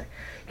was. And she's like,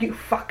 you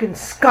fucking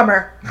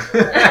scummer.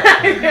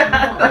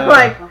 I'm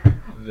like,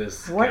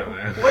 This what,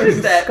 guy. What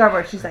is that?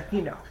 Scummer. She's like,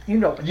 you know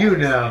what You that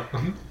is. know.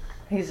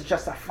 He's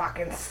just a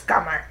fucking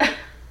scummer.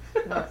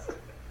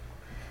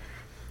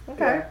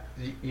 Okay.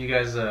 You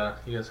guys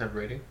have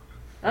rating?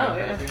 Oh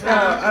yeah.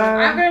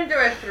 I'm gonna do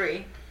a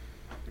 3.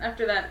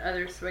 After that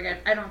other swig,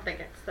 I don't think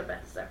it's the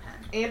best I've had.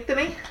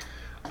 Anthony.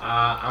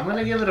 I'm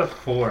gonna give it a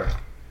 4.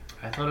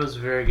 I thought it was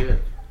very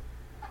good.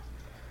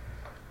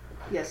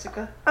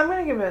 Jessica. I'm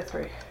going to give it a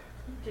 3.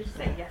 Did you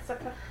say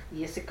Jessica?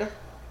 Jessica.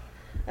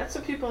 That's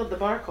what people at the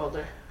bar called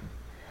her.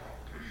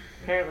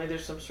 Apparently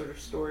there's some sort of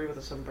story with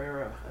a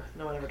sombrero.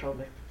 No one ever told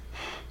me.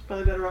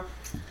 Probably better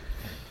off.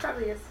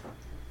 Probably is.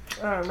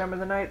 I don't remember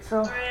the night,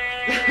 so Oh,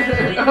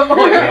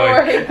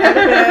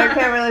 I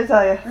can't really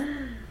tell you.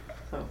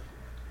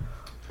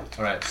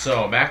 Alright,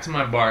 so back to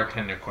my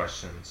bartender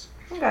questions.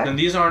 Okay. And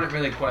these aren't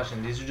really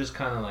questions. These are just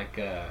kind of like,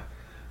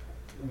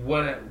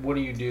 what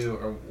do you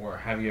do, or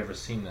have you ever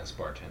seen this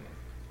bartending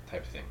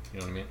type thing? You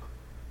know what I mean?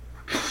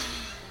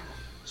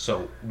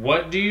 So,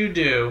 what do you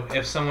do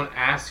if someone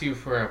asks you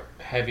for a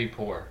heavy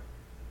pour?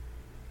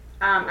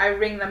 I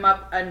ring them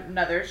up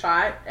another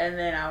shot and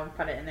then I'll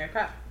put it in their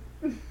cup.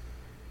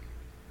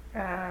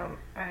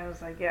 I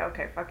was like, yeah,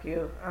 okay, fuck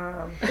you.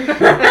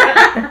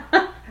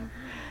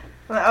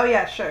 Oh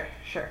yeah, sure.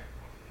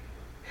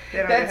 They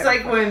don't That's get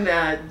like him. when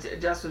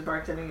Jess was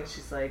bartending and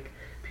she's like,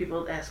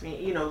 people ask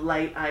me,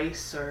 light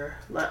ice or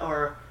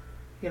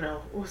it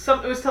was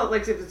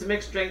like if it's a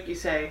mixed drink,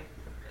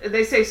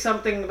 they say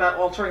something about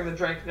altering the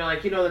drink and you're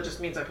like, that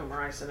just means I put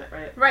more ice in it,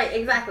 right? Right,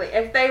 exactly.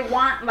 If they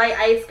want light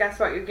ice, guess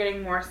what? You're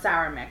getting more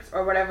sour mix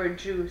or whatever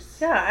juice.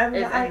 Yeah, I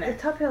mean, is in I there.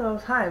 tell people all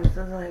the time, it's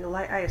like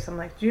light ice. I'm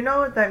like, do you know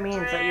what that means?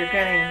 That you're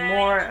getting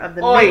more of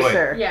the Oi.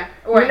 mixer. Yeah.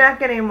 You're not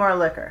getting more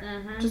liquor.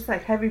 Mhm. Just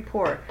like heavy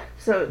pour.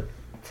 So,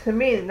 to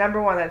me,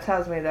 number one, that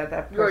tells me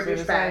that You're a person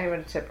is not douchebag. even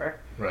a tipper.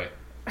 Right.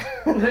 yeah.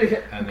 And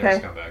Okay. they're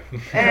scumbag.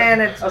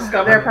 And it's A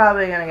scummer. they're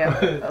probably gonna get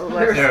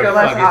less, They're a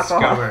less fucking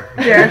alcohol. scummer.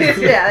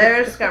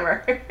 They're a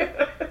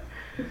scummer.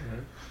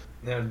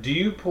 Now, do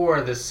you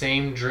pour the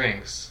same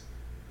drinks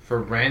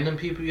for random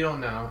people you don't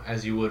know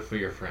as you would for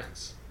your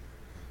friends?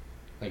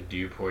 Like, do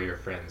you pour your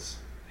friends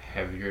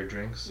heavier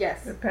drinks?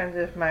 Yes. Depends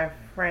if my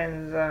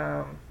friend's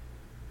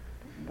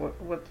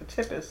what the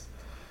tip is.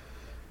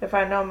 If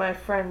I know my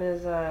friend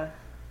is a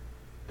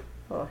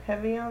little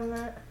heavy on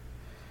that,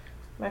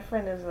 my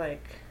friend is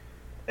like,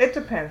 it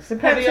depends.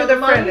 Depends Heavy who on the the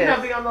money, friend is.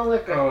 heavy on the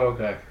liquor. Oh,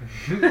 okay.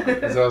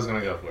 That's what I was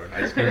gonna go for.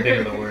 I just couldn't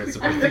think of the words to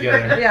put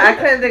together. Yeah, I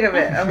couldn't think of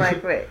it. I'm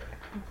like, wait.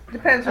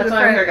 Depends who That's the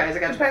why I'm friend. here, guys. I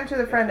got you. Depends who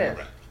the friend is.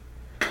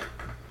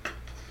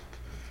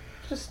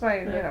 Just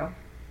my,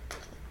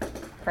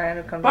 friend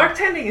who comes.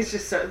 Bartending is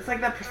just it's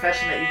like that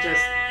profession that you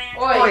just,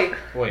 Oi.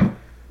 Wait,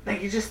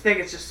 like you just think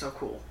it's just so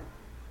cool.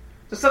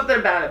 There's something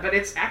about it, but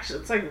it's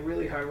like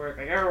really hard work.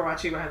 Like I remember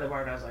watching you behind the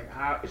bar and I was like,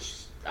 I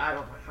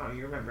don't know how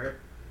you remember it.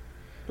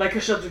 Like,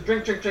 cause she'll do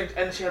drink, and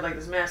then she had like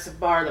this massive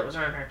bar that was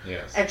around her.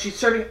 yes. And she's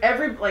serving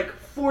every,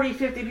 40,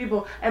 50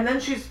 people, and then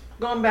she's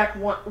going back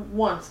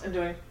once and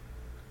doing,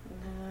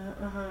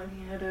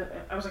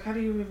 I was like, how do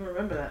you even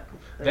remember that?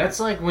 That's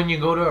like when you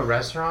go to a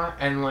restaurant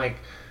and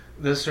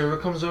the server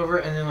comes over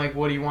and then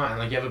what do you want?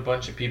 And you have a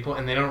bunch of people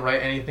and they don't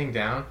write anything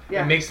down.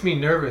 Yeah. It makes me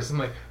nervous. I'm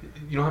like,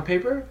 you don't have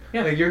paper?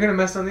 Yeah. You're gonna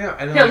mess something up.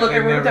 And then, Yeah, look, they I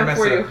wrote it never down mess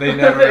for up. you. They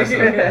never mess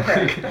Yeah.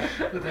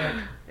 up. What the heck?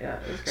 Yeah,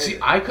 it was crazy. See,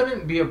 I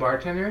couldn't be a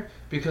bartender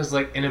because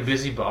in a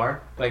busy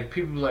bar,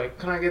 people be like,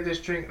 can I get this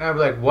drink? And I'd be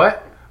like,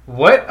 what?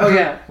 What? Oh,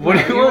 yeah. What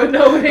No, do you you want? would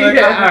know what he-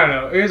 I don't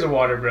know. Here's a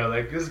water,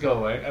 bro. Just go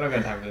away. I don't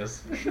got time for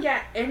this.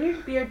 Yeah, and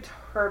you'd be a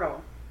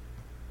turtle.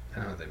 I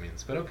don't know what that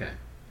means, but okay.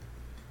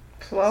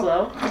 Slow.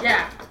 Slow?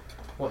 Yeah.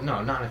 Well,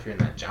 no, not if you're in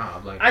that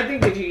job. I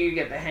think if you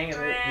get the hang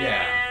of it.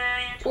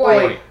 Yeah.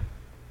 Oi.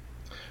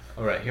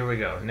 All right, here we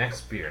go.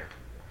 Next beer.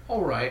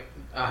 All right.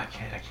 I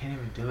can't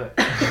even do it.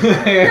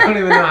 I don't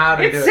even know how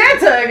to It's do it.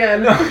 Santa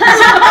again!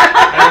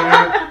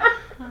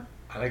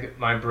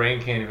 My brain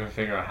can't even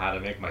figure out how to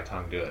make my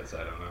tongue do it, so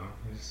I don't know.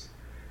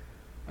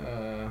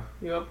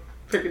 You want to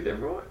pick a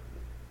different one?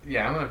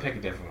 Yeah, I'm gonna pick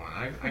a different one.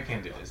 I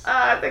can't do this.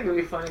 I think it would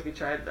be funny if you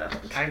tried that.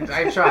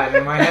 I tried.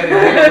 In my head,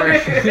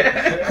 it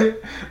didn't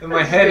work. In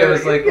my head, it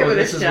was like, Give oh, it a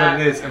this is shot.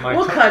 what it is. And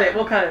We'll cut it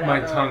out. My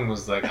though. tongue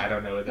was like, I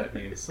don't know what that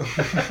means.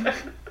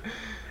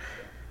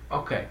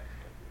 Okay.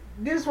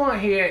 This one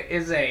here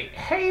is a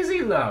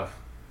Hazy Love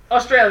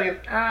Australian.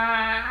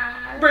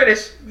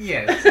 British.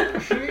 Yes.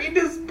 It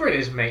is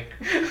British, mate.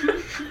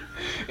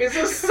 It's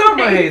a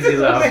summer hazy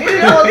love.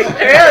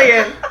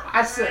 Australian.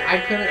 I said I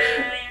couldn't.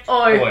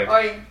 Oi.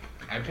 Oi.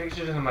 I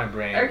pictured it in my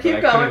brain. Or but keep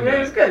I going. couldn't do It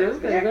was it. good. It was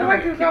good. Yeah, Go go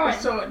ahead. on, keep going.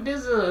 So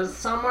this is a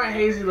summer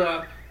hazy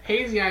love.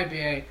 Hazy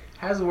IPA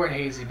has the word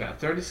hazy about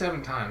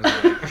 37 times.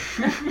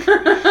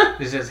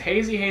 It says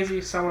hazy, hazy,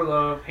 summer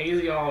love,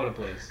 hazy all over the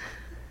place.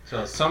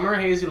 So summer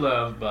hazy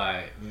love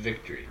by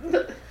Victory.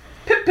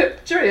 Pip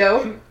pip.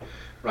 Cheerio.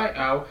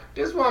 Right,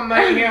 this one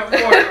made here for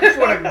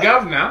the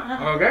governor,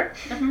 okay?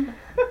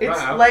 It's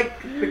Wow.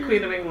 like the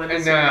Queen of England.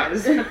 And,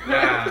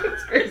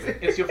 It's crazy.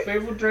 It's your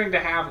favorite drink to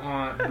have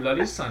on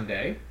Bloody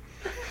Sunday.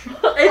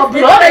 A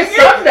bloody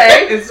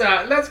Sunday. It's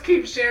let's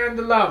keep sharing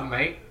the love,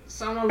 mate.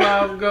 Summer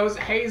love goes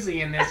hazy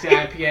in this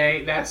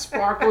IPA that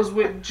sparkles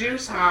with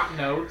juice hop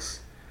notes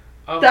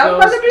of Down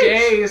by those the beach,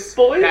 days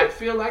boy. that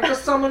feel like the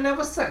summer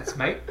never sets,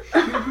 mate.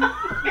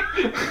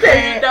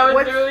 That was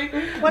What's- really.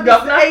 What is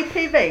Governor?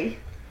 APV?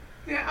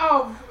 Yeah,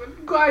 oh,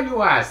 glad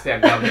you asked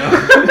that,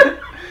 Governor.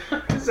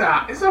 It's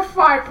a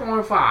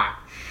 5.5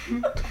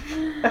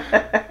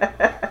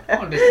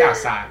 on the south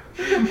side.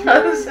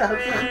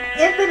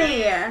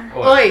 Anthony.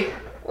 Oi.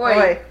 Oi.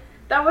 Oi.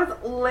 That was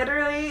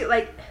literally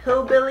like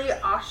hillbilly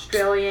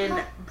Australian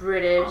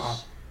British.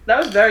 Oh. That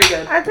was very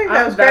good. I think that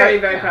I'm was very,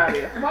 great. very proud of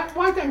you.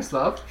 Why thanks,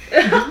 love.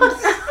 He's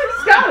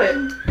got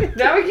it.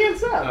 Now we can't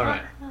stop. All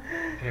right,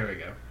 here we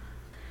go.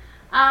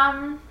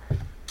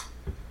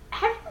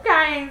 Have you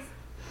guys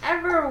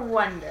ever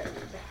wondered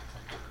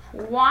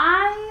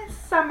why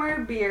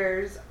summer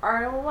beers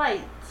are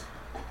light?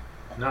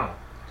 No,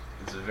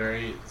 it's a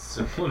very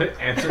simple to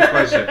answer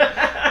question.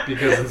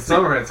 Because in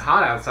summer it's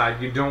hot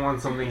outside, you don't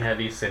want something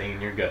heavy sitting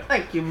in your gut.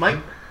 Thank you, Mike.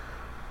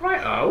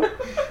 Right? Oh.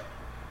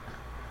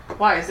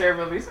 Why? Is there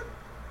a reason?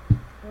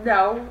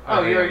 No.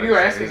 Oh, you were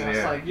asking yeah.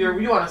 us. Like, you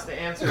want us to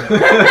answer it.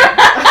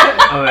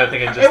 Oh, I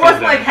think I just. It wasn't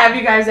did like, that. have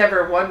you guys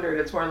ever wondered?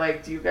 It's more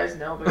like, do you guys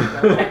know? But you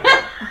don't.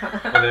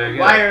 Well, there you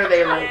go. Why are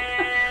they like?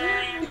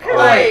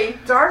 Oi.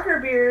 Darker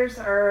beers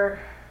are,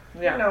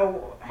 Yeah. you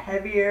know,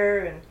 heavier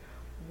and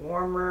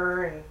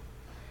warmer, and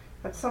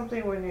that's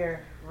something when you're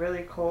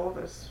really cold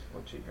is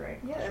what you drink.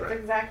 Yeah, that's right.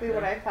 exactly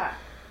what I thought.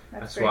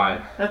 That's great.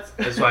 why.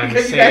 That's why I'm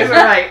because you saying- guys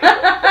are right.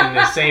 And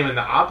the same and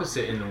the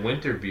opposite in the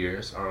winter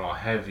beers are all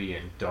heavy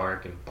and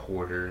dark and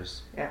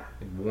porters. Yeah.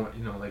 And warm,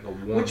 you know, like a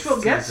warm. Which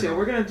we'll get to. seasonal-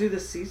 We're gonna do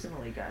this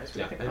seasonally, guys. What do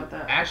Yeah, you think and about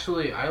that?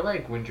 actually, I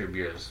like winter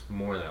beers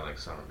more than I like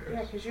summer beers.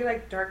 Yeah, because you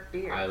like dark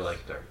beers. I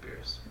like dark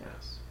beers.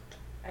 Yes.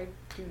 I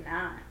do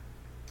not.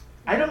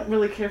 I don't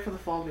really care for the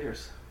fall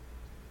beers.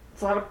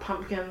 It's a lot of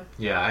pumpkin.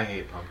 Yeah, I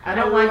hate pumpkin. I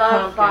don't like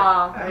love pumpkin.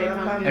 fall. I hate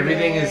love pumpkin.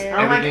 Everything is I don't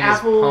like everything is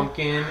apple.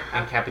 pumpkin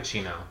and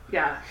cappuccino.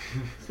 Yeah,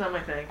 it's not my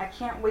thing. I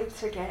can't wait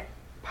to get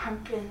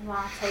pumpkin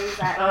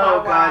lattes at Oh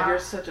Wawa. God, you're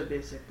such a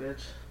basic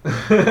bitch.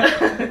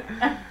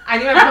 I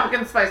need my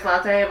pumpkin spice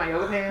latte and my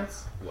yoga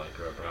pants. White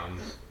girl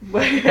problems.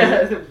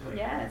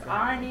 Yes, all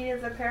I need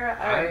is a pair of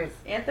Uggs.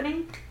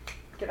 Anthony,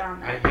 get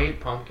on I that. hate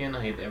pumpkin.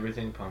 I hate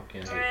everything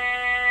pumpkin.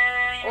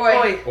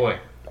 Oi. Oi.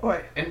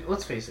 Oi. And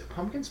let's face it,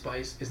 pumpkin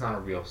spice is not a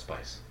real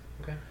spice.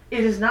 Okay.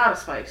 It is not a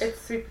spice.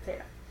 It's sweet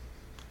potato.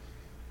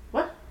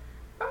 What?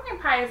 Pumpkin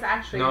pie is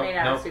actually No, made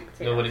out no, of sweet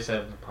potato. nobody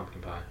said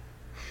pumpkin pie.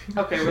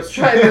 Okay, let's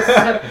try this.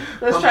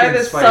 Let's try Pumpkin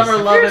this spice. summer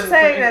If loving. you're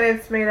saying that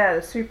it's made out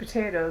of sweet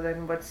potato,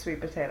 then what's sweet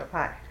potato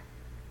pie?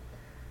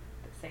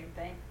 The same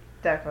thing,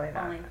 Definitely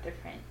not. only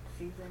different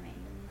seasoning.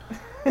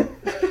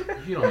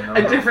 You don't know.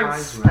 a how different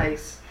pies work.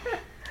 spice.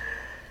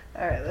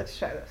 Alright, let's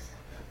try this.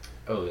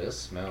 Oh, this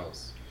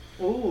smells.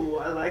 Ooh,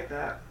 I like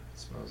that. It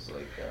smells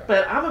like.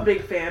 But I'm a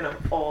big fan of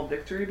all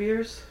Victory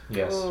beers.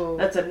 Yes. Ooh.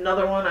 That's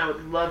another one I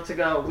would love to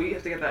go. We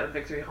have to get that at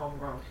Victory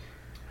homegrown.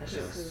 That's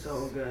Yes. just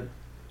so good.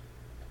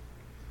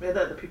 We had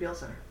that at the PBL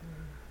Center.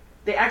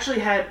 They actually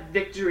had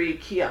Victory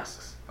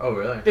kiosks. Oh,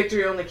 really?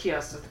 Victory only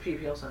kiosks at the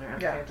PBL Center at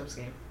the Yeah. Phantoms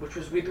game, which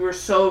was we were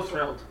so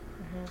thrilled.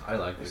 I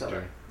like We saw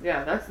Victory.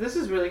 Yeah, this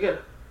is really good.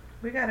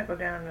 We gotta go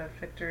down to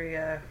Victory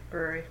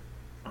Brewery.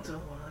 That's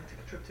another one I like to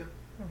take a trip to.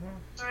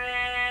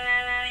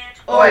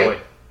 Oi.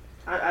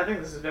 I think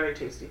this is very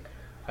tasty.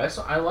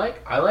 I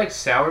like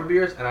sour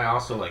beers and I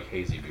also like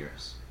hazy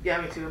beers. Yeah,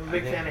 me too. I'm a I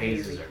big think fan of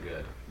hazes hazy. are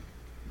good.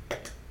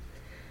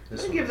 I'm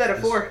gonna one give is- that a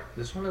 4.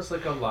 This one has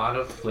like a lot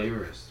of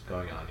flavors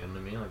going on. You know what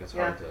I mean? Like it's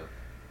hard Yeah.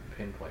 to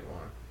pinpoint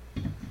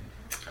one.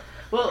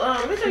 Well,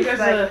 let me tell you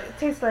guys. It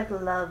tastes like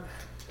love.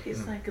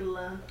 Tastes like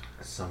love.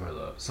 Summer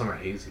love, summer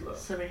hazy love.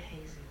 Summer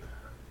hazy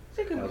love. It's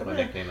a good That was my one.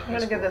 nickname in I'm high gonna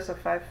school. give this a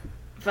 5.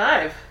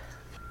 5.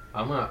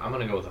 I'm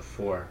gonna go with a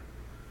 4.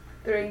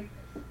 3.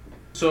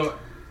 So,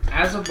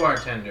 as a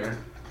bartender,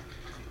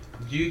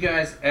 do you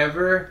guys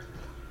ever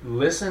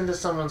listen to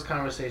someone's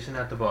conversation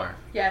at the bar?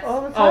 Yes.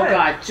 All the Oh time.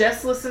 God,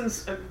 Jess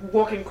listens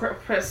walking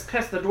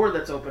past the door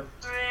that's open.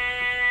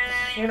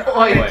 You know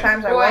how many Oi.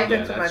 times I Oi. walked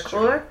Yeah, into my that's true.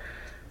 cooler?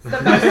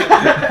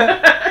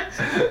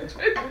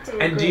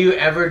 And do you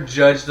ever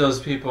judge those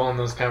people in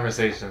those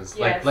conversations?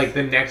 Yes. Like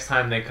the next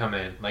time they come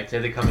in, like say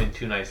they come in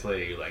 2 nights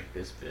later, you're like,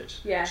 this bitch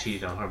Yes.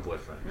 cheated on her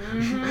boyfriend.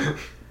 Mhm.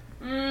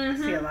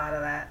 See a lot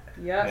of that.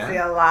 Yep. Yeah. See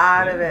a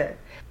lot of it.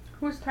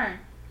 Whose turn?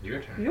 Your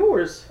turn.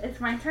 Yours. It's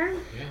my turn?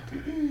 Yeah.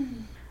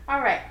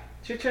 All right.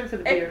 It's your turn for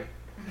the It-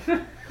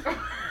 beer.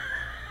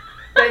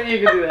 Then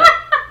you can do that.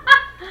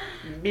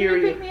 Can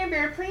you pick me a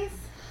beer, please?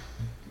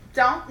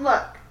 Don't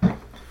look.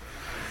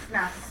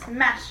 Now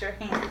smash your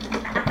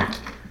hand.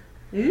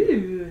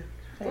 Ooh.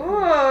 Ooh.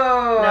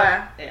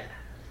 No. Yeah.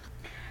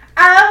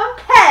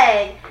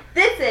 Okay.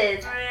 This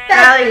is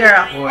Valley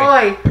Girl. Boy.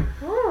 Oi.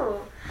 Ooh.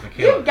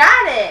 Michaela. You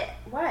got it.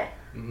 What?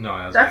 No,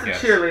 that was That's a my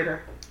guess. cheerleader.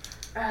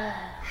 Uh,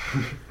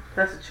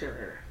 That's a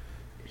cheerleader.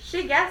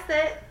 she guessed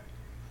it.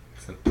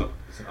 It's an up.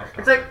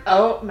 It's like,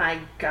 oh my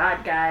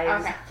god,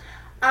 guys. Okay.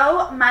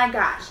 Oh my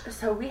gosh.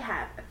 So we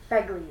have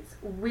Fegley's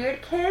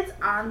Weird Kids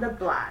on the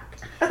Block.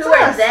 That's Who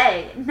are us.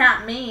 they?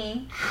 Not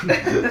me.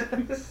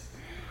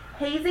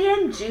 Hazy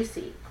and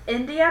Juicy.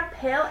 India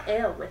Pale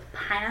Ale with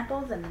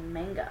pineapples and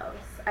mangoes.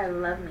 I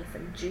love me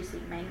some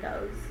juicy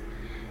mangoes.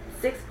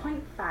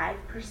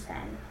 6.5%.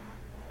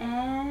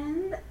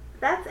 And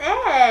that's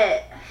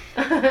it.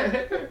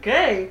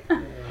 Okay.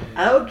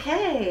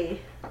 Okay.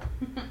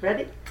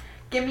 Ready?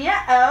 Give me a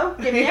O.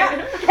 Give me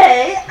a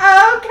K.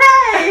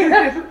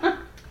 Okay.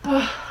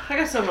 I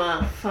got some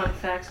fun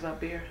facts about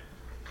beer.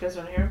 You guys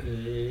want to hear 'em?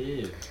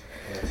 Ew.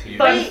 Let's hear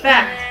Fun it.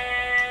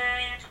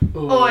 fact.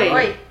 Ooh. Oi.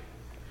 Oi.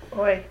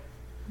 Oi.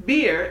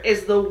 Beer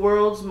is the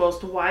world's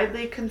most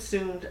widely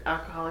consumed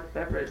alcoholic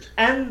beverage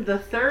and the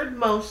third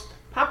most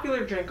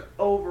popular drink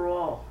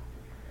overall.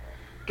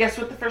 Guess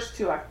what the first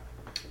two are?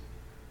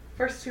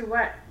 First two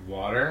what?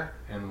 Water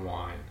and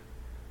wine.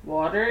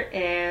 Water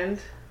and...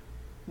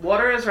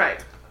 Water is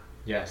right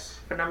Yes.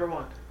 for number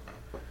one.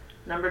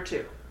 Number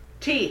two.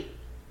 Tea.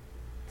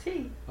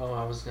 Tea. Oh,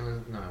 I was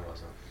gonna. No, I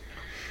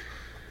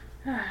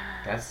wasn't.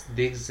 That's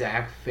the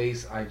exact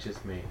face I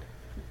just made.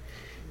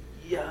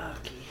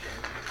 Yucky.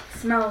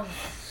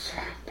 Smells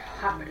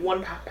popping.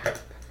 One.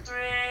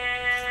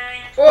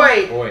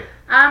 Oi. Boy.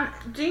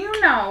 Do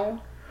you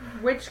know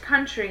which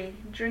country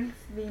drinks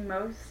the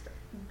most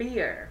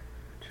beer?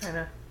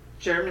 China.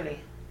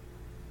 Germany.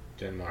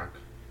 Denmark.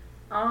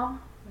 All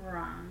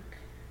wrong.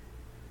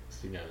 It's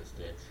the United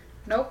States.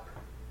 Nope.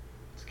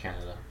 It's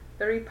Canada.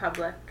 The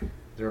Republic.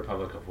 The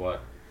Republic of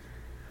what?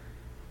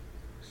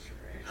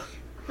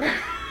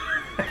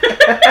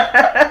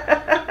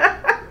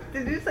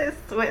 Did you say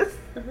Swiss?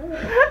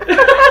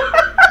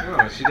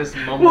 No, she just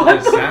mumbled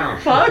What the the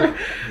sound. fuck?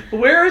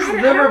 Where is I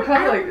the don't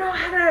Republic? know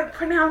how to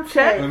pronounce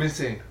Check. Let it. me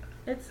see.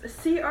 It's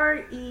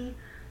CRECH.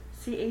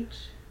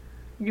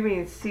 You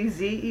mean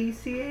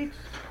CZECH?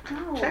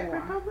 No. Czech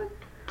Republic?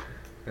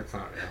 That's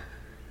not real.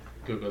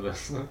 Google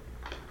this.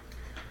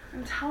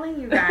 I'm telling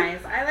you guys.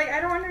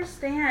 I don't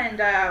understand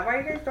why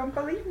you guys don't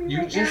believe me. You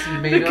right just now.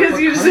 made Because up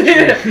a you country.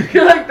 said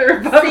you're like the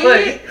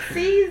Republic.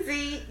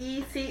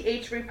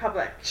 CZECH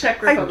Republic.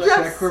 Czech I Republic.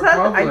 just Czech said,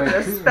 I Republic.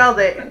 just spelled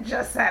it and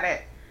just said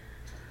it.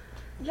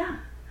 Yeah.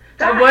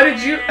 And what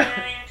did you?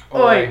 Oi.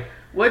 Oi.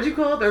 What'd you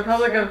call it? The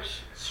Republic of.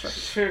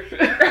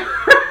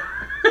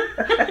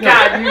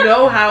 God, you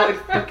know how it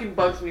fucking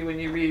bugs me when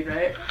you read,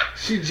 right?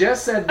 She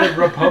just said the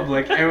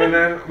Republic, and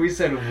then we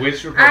said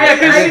which Republic. Yeah,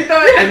 'cause and she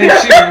thought- and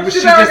then she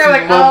She thought just we were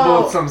like,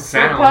 mumbled oh, some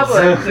sounds.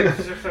 Republic.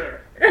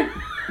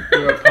 The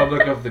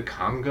Republic of the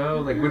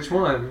Congo? Like, which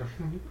one?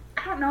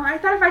 I don't know. I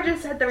thought if I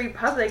just said the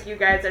Republic, you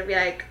guys would be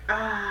like,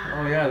 ah.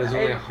 Oh, yeah, there's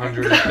only I-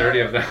 130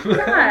 of them.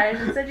 Gosh,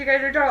 instead you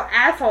guys are total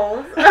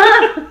assholes.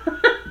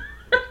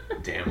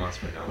 Damn us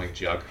for knowing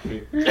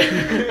geography.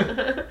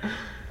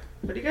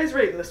 What are you guys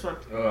rating this one?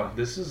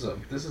 This is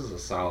a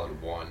solid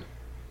 1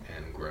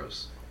 and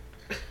gross.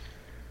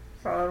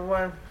 Solid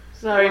one.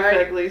 Sorry, What?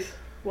 Feglies.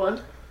 One?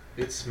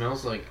 It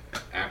smells like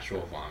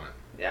actual vomit.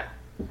 Yeah.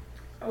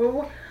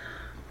 Oh,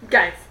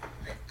 guys,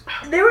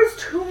 there was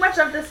too much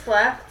of this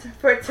left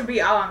for it to be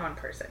all on one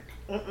person.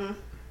 Mm-mm.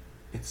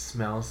 It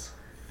smells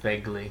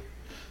vaguely.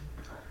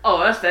 Oh,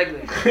 that's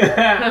Fegly.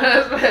 Am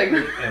That's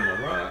Fegly.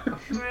 I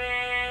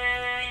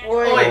right?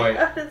 Oi. Oi.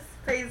 This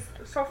tastes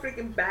so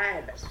freaking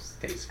bad.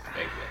 Tastes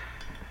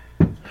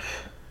vaguely.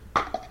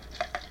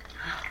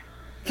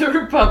 The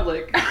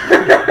Republic.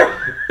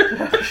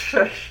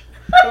 Shush.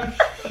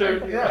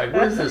 Sure. Yeah, like,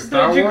 what is this,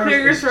 Star Did you Wars? clear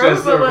your It's throat?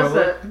 just the What was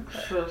Republic?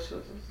 that? Shush.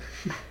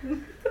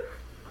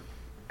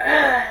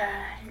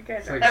 You guys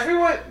It's are. like-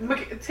 Everyone,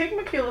 take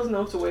Michaela's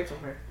notes away from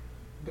her.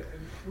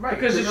 Right,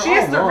 Because if they're she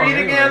has all to wrong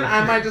read again, anyway.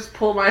 I might just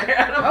pull my hair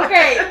out of my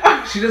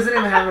Okay. She doesn't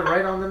even have it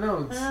right on the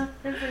notes.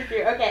 That's pretty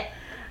cute. Okay.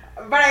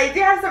 But I do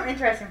have some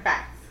interesting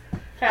facts.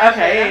 Can I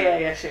share them?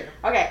 Okay, yeah, sure.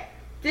 Okay.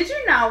 Did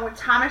you know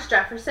Thomas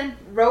Jefferson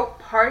wrote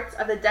parts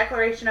of the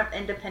Declaration of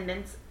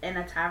Independence in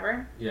a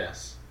tavern?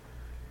 Yes.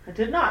 I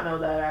did not know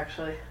that,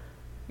 actually.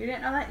 You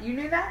didn't know that? You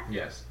knew that?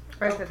 Yes.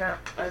 Write it down.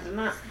 I did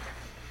not.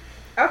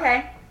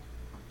 Okay.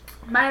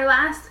 My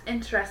last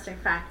interesting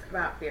fact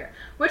about beer,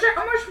 which I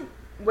almost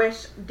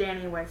wish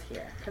Danny was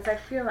here, because I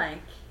feel like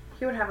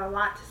he would have a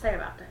lot to say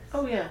about this.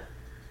 Oh, yeah.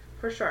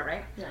 For sure,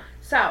 right? Yeah.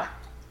 So,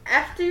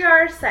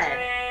 FDR said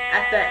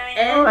at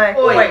the end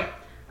Oi.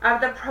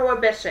 of the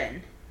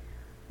Prohibition,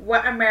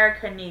 what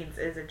America needs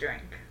is a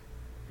drink.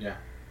 Yeah.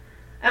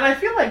 And I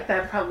feel like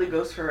that probably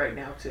goes for right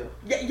now too.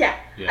 Yeah.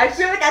 Yes. I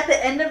feel like at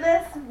the end of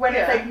this, when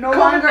it's like no COVID-19,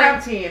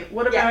 longer...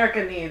 what Yeah.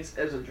 America needs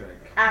is a drink.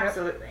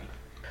 Absolutely.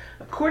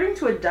 According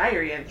to a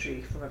diary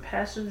entry from a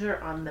passenger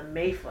on the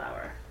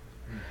Mayflower,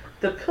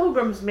 the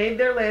Pilgrims made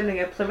their landing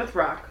at Plymouth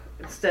Rock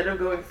instead of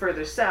going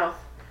further south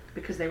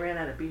because they ran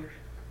out of beer.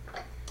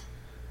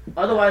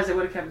 Otherwise, they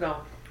would have kept going.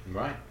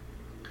 Right.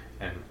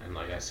 And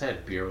like I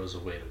said, beer was a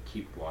way to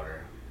keep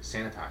water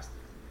sanitized.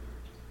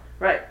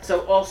 Right.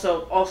 So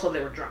also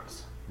they were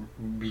drunks.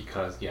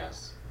 Because,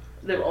 yes.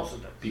 They were also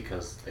drunks.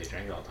 Because they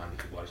drank it all the time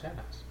to keep water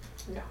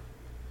sanitized. Yeah.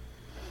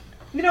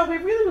 You know, we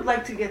really would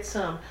like to get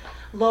some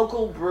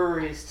local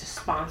breweries to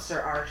sponsor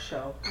our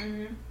show.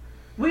 Mm-hmm.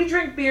 We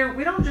drink beer.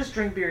 We don't just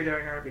drink beer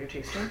during our beer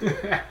tasting.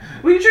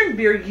 We drink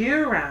beer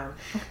year round,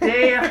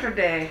 day after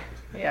day,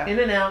 Yeah. in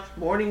and out,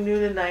 morning,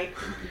 noon, and night.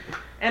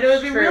 And it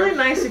would be True. really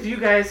nice if you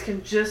guys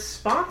can just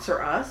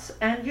sponsor us.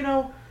 And, you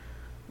know,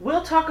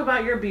 we'll talk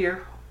about your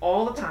beer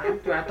all the time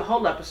throughout the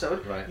whole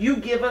episode. Right. You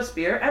give us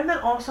beer and then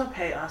also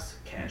pay us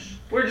cash.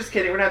 We're just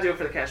kidding. We're not doing it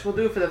for the cash. We'll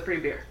do it for the free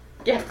beer.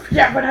 Yeah,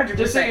 100%.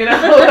 Just so you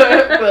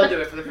know, we'll do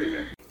it for the free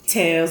beer.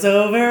 Tales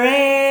over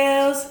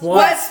ales.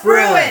 What's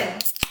brewing?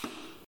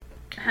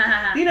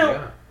 You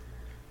know,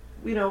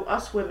 Yeah.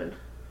 us women,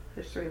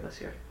 there's 3 of us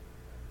here.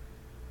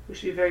 We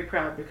should be very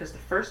proud because the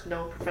first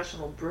known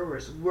professional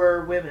brewers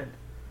were women.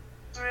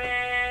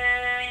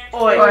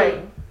 Oi.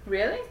 Oi.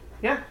 Really?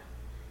 I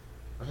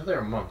thought they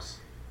were monks.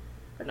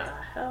 What the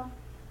hell?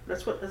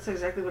 That's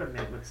exactly what a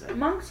man would say.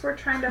 Monks were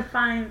trying to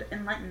find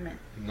enlightenment.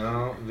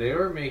 No, they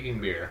were making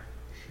beer.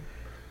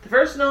 The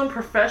first known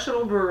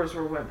professional brewers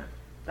were women.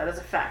 That is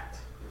a fact.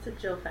 It's a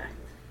Jill fact.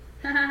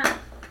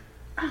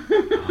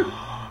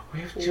 We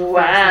have Jill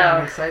facts now.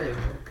 I'm excited.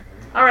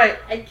 All right.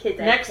 I kid.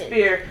 Next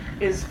beer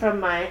is from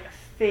my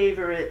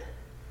favorite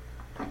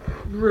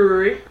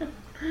brewery,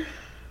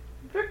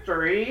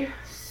 Victory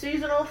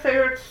Seasonal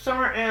Favorite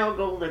Summer Ale,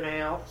 Golden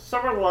Ale,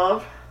 Summer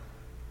Love.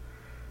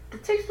 The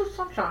taste of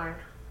sunshine.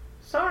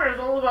 Summer is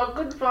all about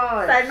good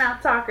vibes. Side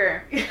mouth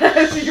talker.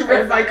 Yes, you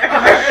read my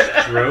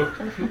card. Stroke.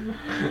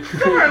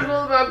 Summer is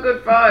all about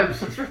good vibes.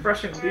 This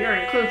refreshing beer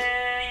includes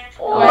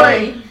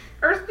Oi.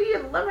 earthy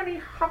and lemony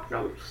hop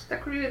notes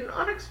that create an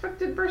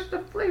unexpected burst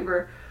of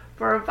flavor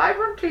for a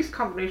vibrant taste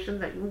combination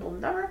that you will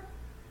never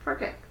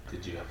forget.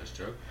 Did you have a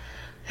stroke?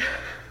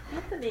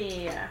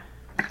 Anthony.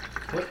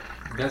 What?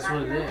 That's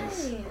what it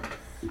is.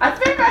 I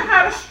think I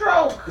had a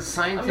stroke. The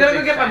scientific I'm gonna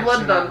go get my facts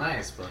blood are not done.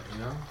 nice, but you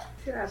know.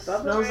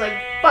 Smells like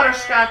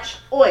butterscotch.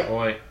 Oi.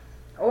 Boy.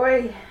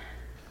 Oi.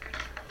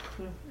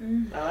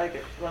 I like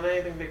it. Love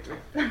anything Victory.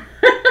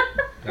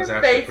 That's Her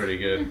actually face- pretty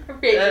good. Her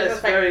face That is is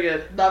just like, very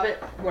good. love it.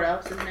 What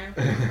else is new?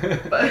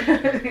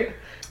 But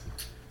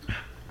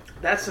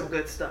that's some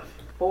good stuff.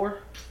 4.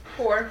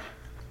 4.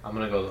 I'm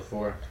gonna go with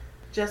 4.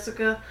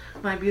 Jessica,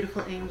 my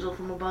beautiful angel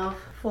from above.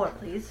 4,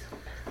 please.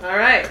 All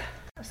right.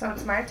 So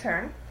it's my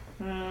turn.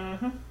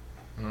 Mm-hmm.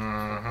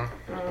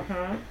 Mm-hmm.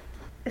 Mm-hmm.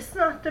 It's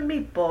not the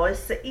meatball,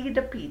 it's the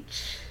Ida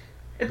peach.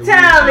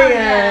 Italian.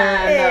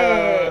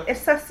 Hey,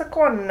 it's a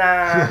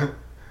Sasakona.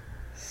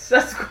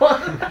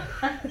 Sasquatch.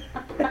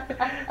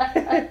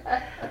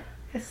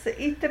 It's the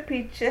Ida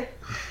peach a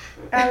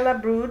la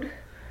brewed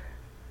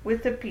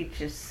with the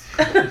peaches.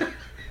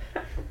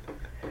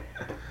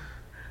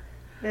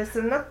 There's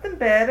nothing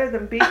better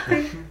than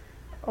beating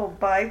or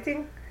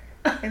biting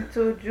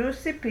into a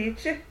juicy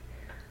peach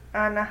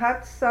on a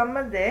hot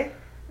summer day.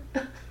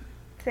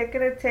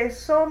 Taking a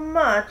taste so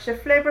much,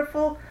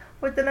 flavorful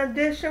with an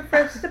addition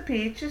fresh to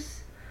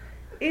peaches.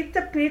 Eat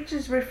the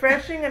peaches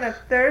refreshing and a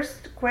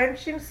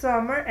thirst-quenching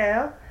summer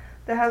ale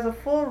that has a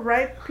full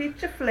ripe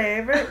peach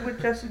flavor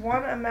with just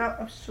one amount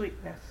of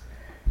sweetness.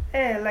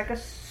 Like a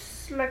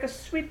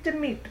sweet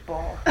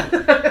meatball.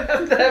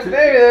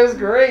 That was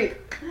great.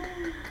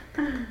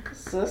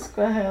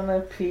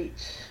 Susquehanna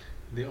peach.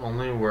 The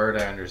only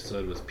word I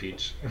understood was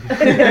peach.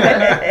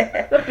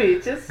 The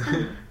peaches.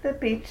 The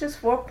peach is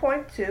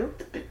 4.2.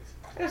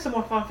 I have some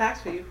more fun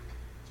facts for you.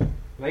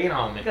 Lay it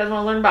on me. You guys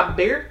want to learn about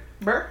beer?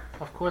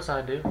 Of course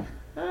I do.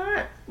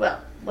 Alright. Well,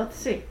 let's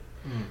see.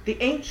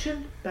 The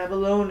ancient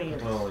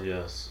Babylonians. Oh,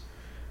 yes.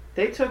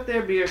 They took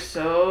their beer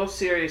so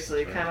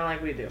seriously, kind of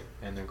like we do.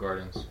 And their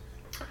gardens.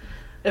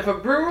 If a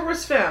brewer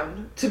was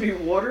found to be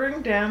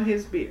watering down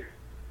his beer,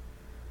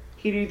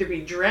 he'd either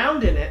be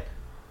drowned in it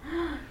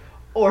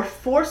or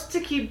forced to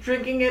keep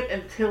drinking it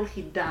until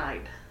he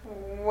died.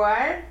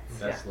 What?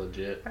 That's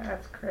legit.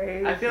 That's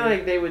crazy. I feel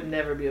like they would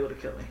never be able to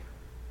kill me.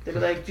 They'd be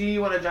like, do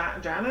you want to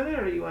drown in it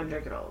or do you want to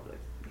drink it all?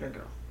 Drink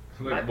it all.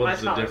 Like, My what's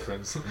the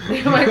tolerance. difference?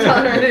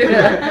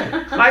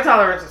 My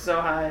tolerance is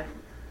so high.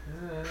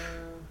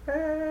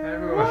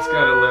 Everyone's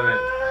got a limit.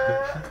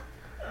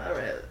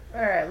 Alright.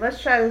 Alright,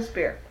 let's try this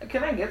beer.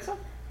 Can I get some?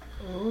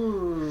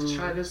 Ooh. Let's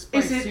try this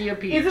Is it, spicy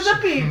peach. is it a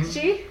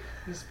peachy?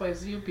 The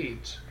spicy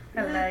peach.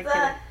 I like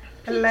it.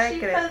 I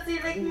like it. Fuzzy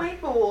like my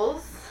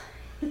balls.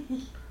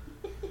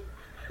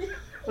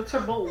 What's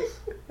her bowls?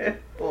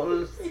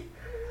 Balls.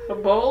 Her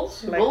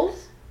bowls? Like-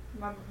 Bowls?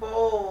 My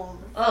balls.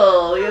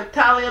 Oh, the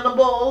Italian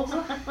bowls.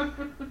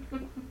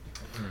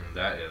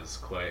 that is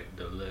quite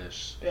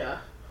delish. Yeah.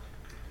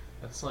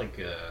 That's like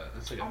a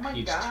Oh my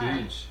peach gosh.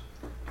 tea.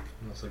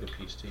 That's like a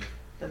peach tea.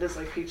 That is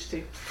like peach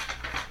tea.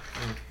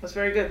 That's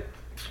very good.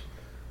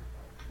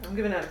 I'm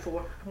giving that a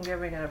 4. I'm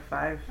giving it a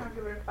 5. I'll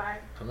give it a 5.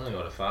 I'm gonna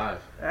go to 5.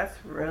 That's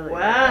really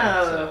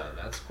Wow.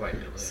 That's quite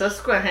delicious.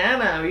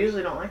 Susquehanna. We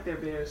usually don't like their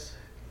beers.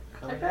 I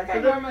feel like I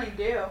normally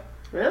do.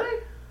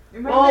 Really?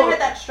 Remember Oh. they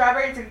had that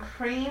strawberries and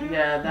cream?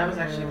 Yeah, that was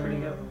actually pretty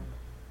good.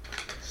 good.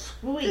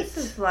 Sweet. This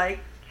is like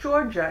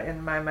Georgia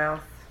in my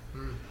mouth.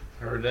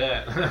 Heard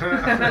that.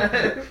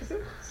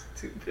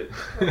 Stupid.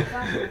 What does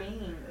that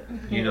mean?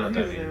 You know what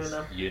that You don't means.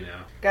 know. You know.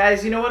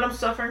 Guys, you know what I'm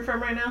suffering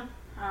from right now?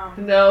 Oh.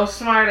 No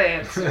smart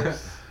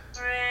answers.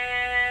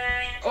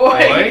 Oi?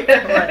 Oi.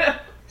 Oi.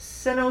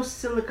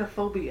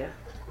 Senosilicophobia.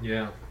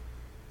 Yeah.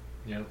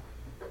 Yep.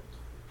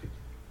 You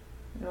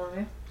know what I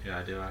mean? Yeah,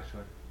 I do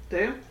actually. Do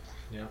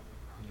you? 100%.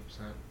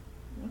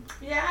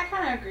 Yeah, I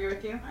kind of agree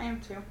with you. I am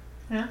too.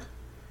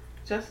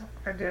 Jess?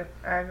 I do.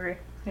 I agree.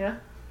 You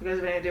guys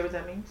have any idea what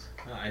that means?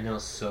 I know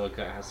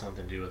silica has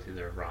something to do with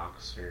either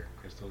rocks or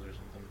crystals or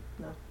something.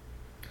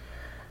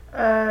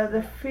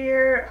 The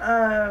fear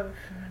of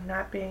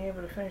not being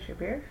able to finish your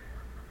beer.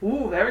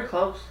 Ooh, very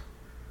close.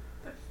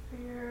 The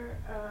fear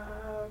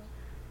of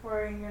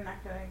worrying you're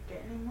not going to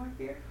get any more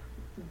beer.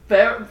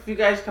 If you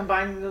guys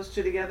combine those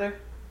two together,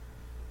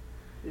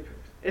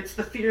 it's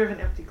the fear of an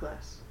empty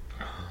glass.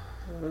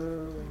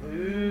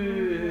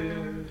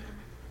 Ooh.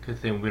 Good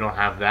thing we don't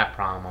have that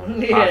problem on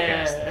this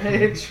podcast.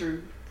 Yeah,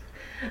 truth.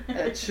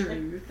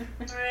 Truth.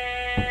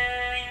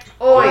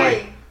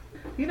 Oi!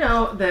 You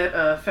know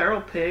that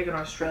feral pig in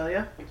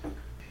Australia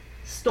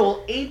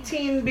stole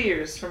 18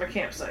 beers from a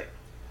campsite,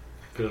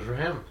 Good for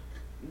him.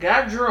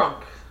 got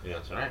drunk, Yeah,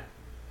 that's right.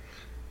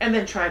 and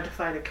then tried to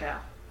fight a cow.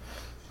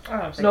 I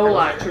don't think No that's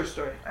lie, true. true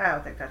story. I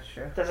don't think that's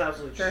true. That's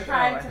absolutely true. Sure.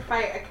 Trying way. to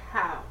fight a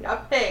cow. Yeah. A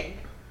pig.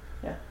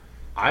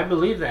 I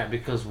believe that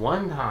because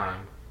one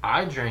time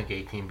I drank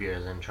 18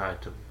 beers and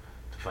tried to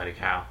fight a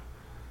cow.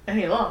 And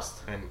he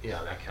lost. And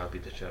yeah, that cow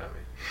beat the shit out of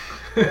me.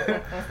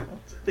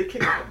 They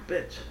kicked like a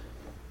bitch.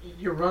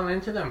 You run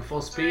into them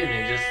full speed and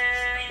they just...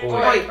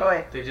 Oi.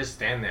 Oi. They just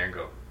stand there and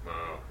go,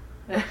 oh.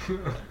 And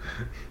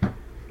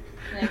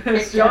they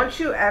pick Don't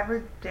you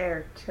ever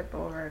dare tip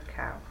over a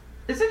cow.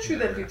 Is it true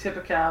that if you tip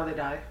a cow, they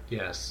die?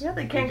 Yes. Yeah,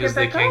 they can't because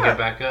get back they can't up. get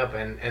back up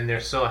and they're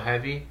so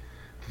heavy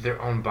that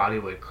their own body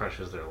weight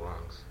crushes their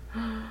lungs.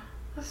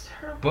 That's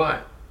terrible.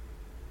 But,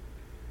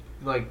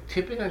 like,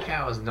 tipping a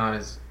cow is not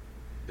as...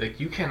 Like,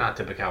 you cannot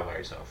tip a cow by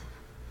yourself.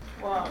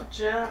 Well,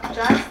 Jess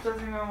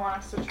doesn't even want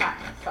us to try,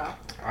 so.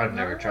 I've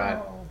never tried.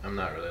 No. I'm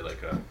not really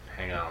like a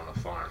hang out on a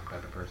farm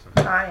type of person.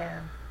 I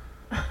am.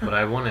 But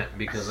I wouldn't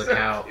because a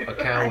cow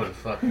would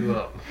fuck you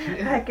up.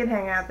 I can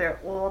hang out there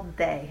all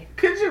day.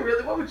 Could you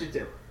really? What would you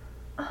do?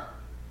 You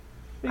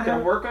gonna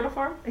work on a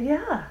farm?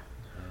 Yeah.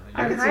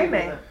 I I'm could see you doing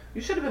Jaime. that.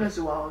 You should have been a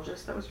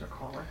zoologist. That was your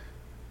calling.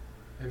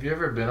 Have you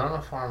ever been on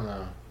a farm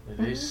though?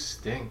 They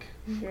stink.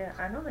 Yeah,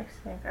 I know they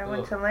stink. I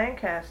went Ugh. to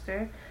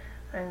Lancaster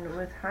and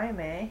with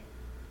Jaime.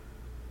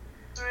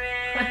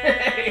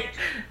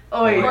 Oi.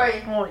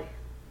 Oi. Oi.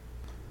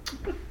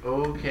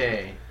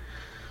 Okay.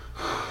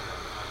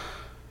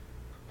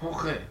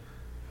 Okay.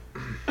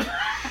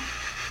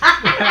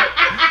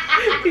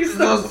 He's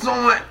so...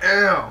 summer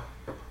ale.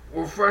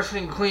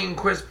 Refreshing, clean,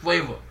 crisp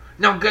flavor.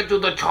 Now get to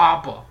the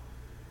chopper.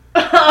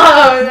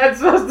 Oh, that's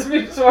supposed to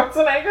be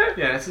Schwarzenegger?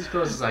 Yeah, that's as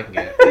close as I can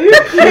get. Are you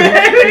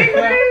kidding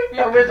me?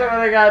 I wish I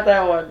would have got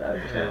that one.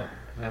 Yeah,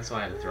 that's why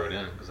I had to throw it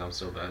in because I'm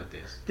so bad at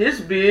this. This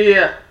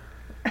beer,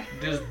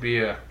 This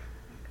beer.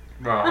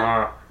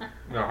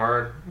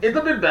 Hard.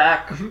 it'll be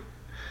back.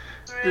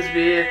 This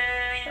beer.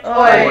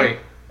 Oi.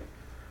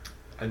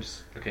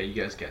 Okay, you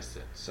guys guessed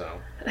it. So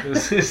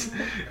this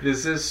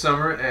is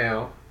summer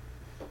ale,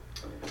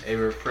 a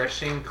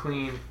refreshing,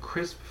 clean,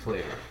 crisp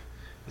flavor.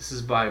 This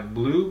is by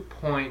Blue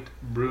Point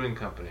Brewing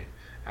Company.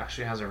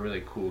 Actually has a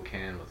really cool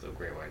can with a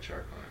great white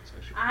shark on it. It's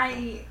actually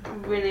I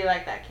really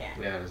like that can.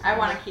 yeah, it is I nice.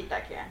 want to keep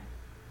that can.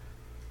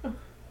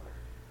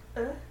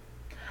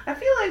 I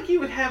feel like you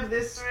would have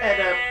this at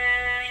a...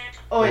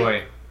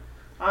 Oi.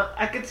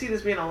 I could see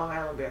this being a Long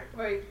Island beer.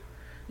 Wait.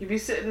 You'd be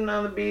sitting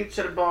on the beach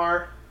at a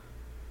bar,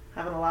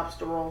 having a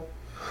lobster roll,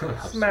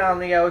 Smell in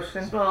the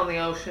ocean. smelling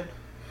the ocean,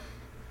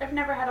 I've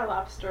never had a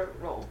lobster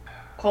roll.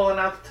 calling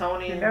out to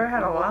Tony. You and never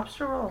had a people.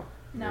 lobster roll?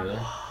 No. Really?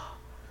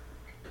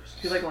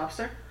 Do you like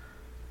lobster?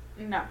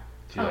 No.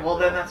 Do you Oh, like well,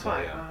 then roll? that's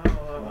why. Yeah. I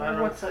don't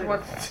know what to tell you.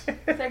 What's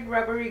It's like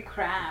rubbery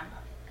crab.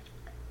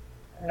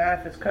 Not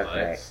if it's cooked What?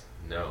 right.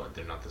 No,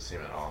 they're not the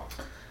same at all.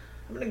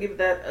 I'm gonna give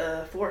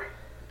that 4.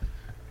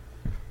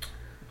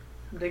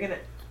 I'm digging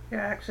it. Yeah,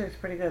 actually, it's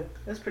pretty good.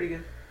 That's pretty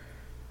good.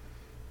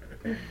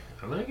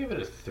 I'm gonna give it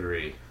a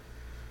 3.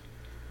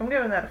 I'm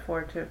giving that a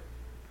 4 too.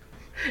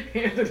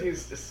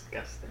 Anthony's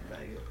disgusted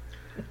by you.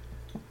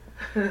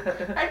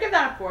 I'd give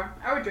that a 4.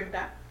 I would drink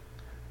that.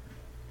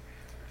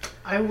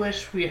 I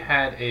wish we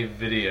had a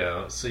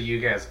video so you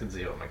guys could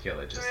see what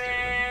Michaela just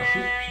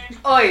did.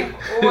 Oi!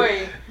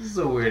 Oi. This is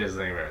the weirdest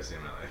thing I've ever seen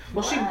in my life.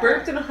 Well, she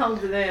burped and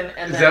hummed it in,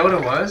 and Is then, that what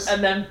it was?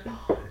 And then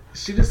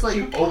She just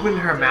like opened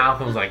her mouth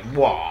and was like,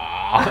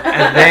 "Wow,"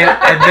 and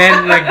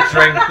then like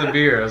drank the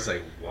beer. I was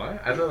like,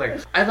 "What?"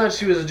 I thought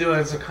she was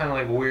doing some kind of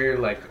like weird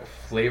like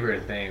flavor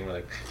thing, where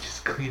like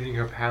just cleaning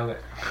her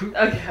palate.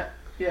 Oh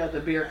yeah, the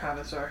beer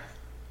connoisseur.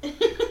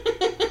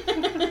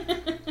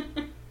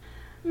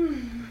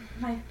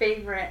 My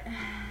favorite.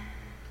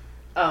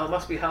 Oh,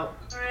 must be help.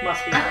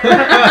 Must be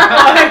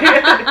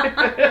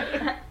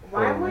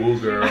Why Or would woo you?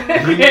 girl.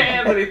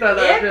 Anthony thought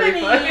that was really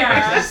Anthony, funny. yeah.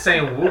 I was just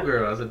saying woo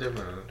girl. That's a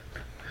different one.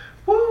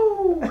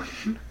 Woo.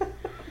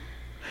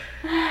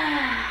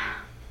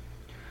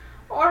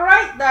 All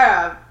right,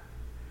 there.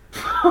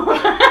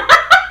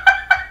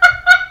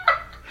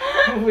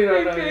 We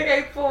don't know I yet.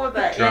 I pulled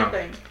that. Drunk.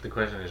 Anthony. The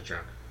question is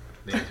drunk.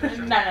 The answer is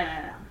No.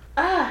 drunk.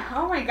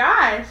 Oh my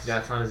gosh. Yeah,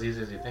 it's not as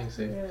easy as you think,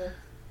 see? Yeah.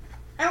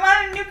 I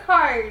want a new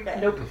card.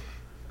 Nope.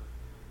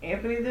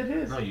 Anthony did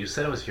his. No, you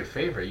said it was your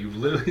favorite. You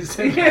literally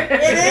said It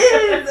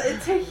is.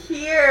 It's a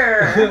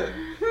here.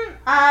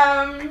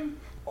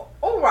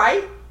 All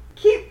right.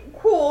 Keep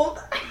cool.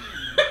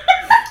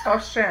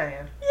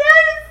 Australian.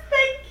 Yes,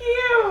 thank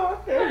you.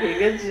 Anthony,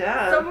 good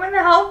job. Someone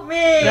help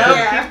me. No,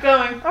 keep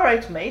going. All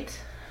right, mate.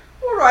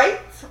 All right.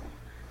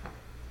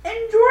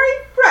 Enjoy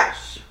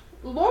fresh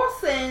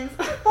Lawson's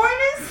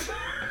finest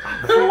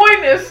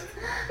Finest.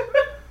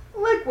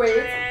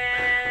 liquids.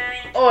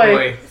 Oi.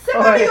 Oi. Sip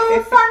of the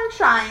old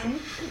sunshine.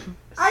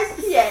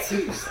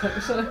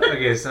 IPA.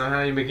 Okay,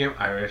 somehow you became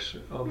Irish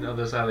on the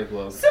other side of the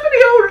globe. Some of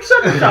the old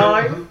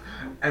summertime.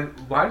 And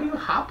why do you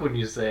hop when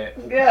you say it?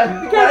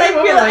 Yeah. Because I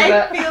why feel like like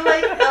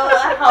that?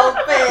 it'll help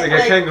it.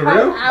 Like a kangaroo?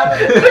 come out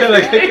of it.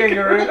 Like a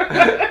kangaroo?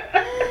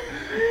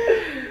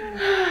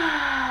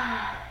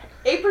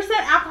 8%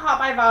 alcohol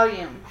by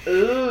volume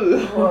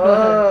Ooh.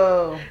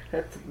 Whoa.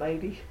 That's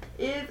mighty.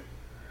 is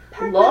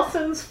packed with-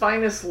 Lawson's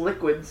Finest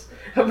Liquids.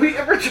 Have we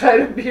ever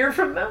tried a beer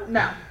from them?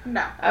 No.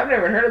 I've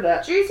never heard of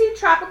that. Juicy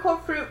tropical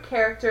fruit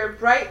character,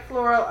 bright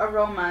floral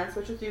aromas,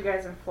 which is you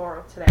guys in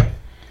floral today,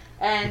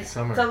 and It's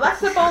summer.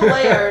 delectable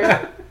layers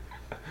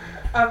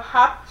of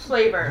hop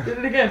flavor. Did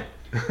it again.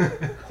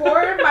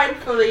 Pour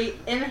mindfully,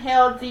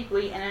 inhale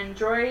deeply, and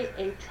enjoy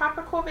a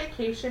tropical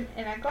vacation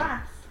in a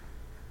glass.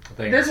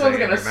 This one's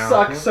gonna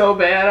suck so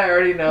bad, I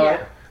already know Yeah.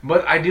 it.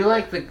 But I do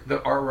like the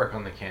artwork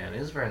on the can.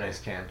 It is a very nice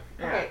can.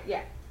 Okay,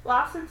 yeah.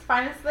 Lawson's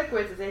Finest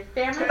Liquids is a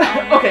family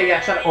Okay,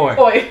 yeah, shut up. Oi.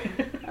 Oi.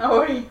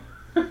 Oi.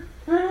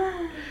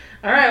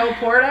 Alright, we'll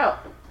pour it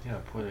out. Yeah,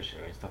 pour this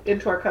shit and stuff.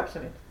 Into our cups, I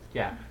mean.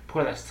 Yeah,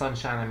 pour that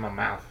sunshine in my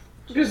mouth.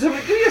 Give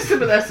me a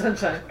sip of that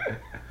sunshine.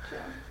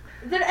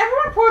 Did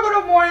everyone pour a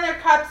little more in their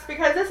cups?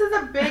 Because this is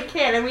a big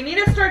can, and we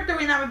need to start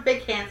doing that with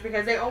big cans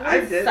because they I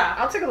always did. suck.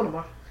 I'll take a little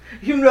more.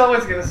 You know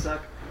it's gonna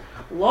suck.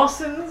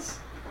 Lawson's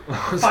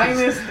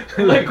Finest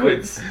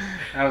Liquids.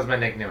 That was my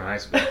nickname in high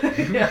school.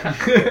 Yeah.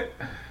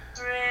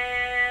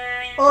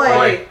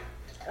 Oi.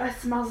 It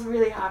smells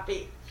really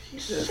hoppy.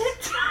 Jesus.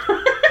 Shit.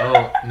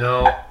 Oh,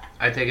 no.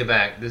 I take it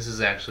back. This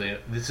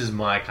is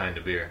my kind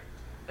of beer.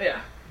 Yeah.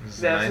 This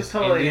is Yeah, a this nice is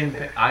totally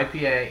Indian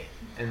IPA,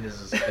 and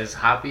this is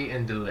hoppy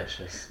and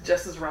delicious.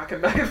 Jess is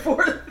rocking back and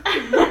forth.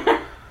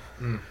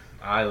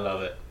 I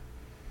love it.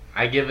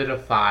 I give it a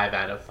 5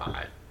 out of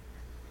 5.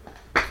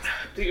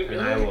 Do you And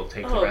really? I will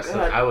take the Oh, rest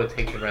God. I would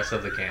take the rest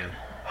of the can.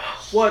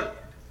 What?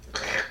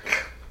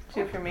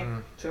 2 for me.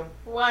 Two.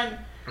 One.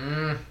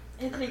 Mm,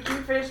 Anthony, can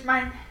you finish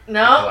mine?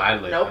 No.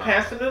 Gladly. No Oh.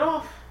 passing it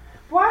off.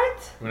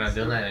 What? we're not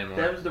doing that anymore.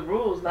 Them's the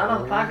rules, not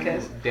on the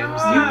podcast. Them's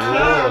You the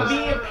can't rules.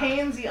 be a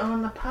pansy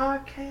on the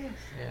podcast.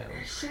 Yeah.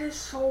 This shit is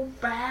so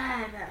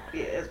bad.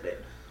 Yeah, it's bad.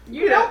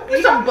 You know,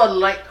 Get some Bud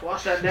Light to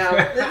wash that down.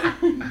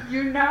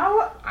 you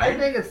know, I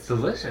think it's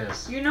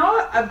delicious. you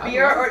know, a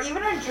beer love or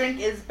even a drink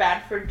is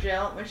bad for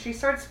Jill when she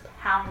starts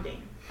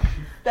pounding.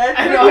 That's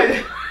I when know.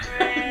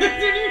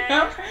 Did you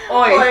know?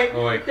 Oi.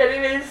 Oi. That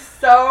it is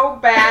so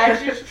bad.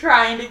 She's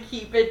trying to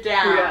keep it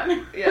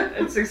down. Yeah,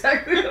 it's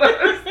exactly what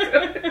I was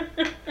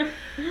doing.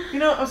 You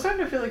know, I'm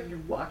starting to feel like you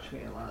watch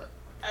me a lot.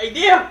 I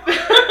do.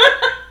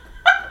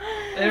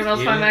 Anyone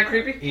else find that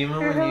creepy? Even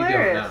You're when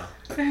hilarious. you don't know.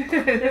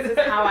 This is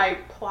how I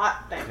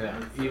plot things.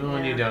 Yeah. Even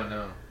when you Yeah. don't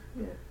know.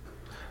 Yeah.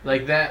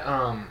 Like that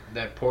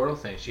portal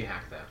thing, she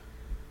hacked that.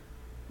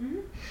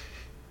 Mhm.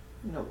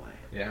 No way.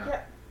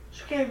 Yeah.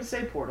 She can't even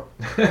say portal.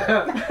 No,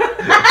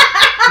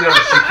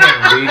 she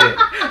can't read it.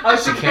 Oh,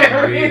 she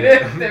can't read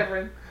it. It's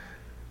different.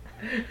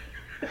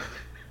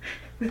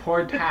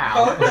 Portal.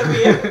 Both of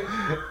you.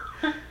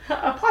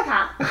 A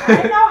portal.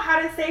 I know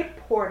how to say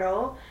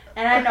portal,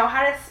 and I know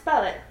how to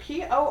spell it.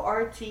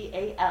 Portal.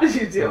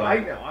 You do. I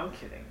know. I'm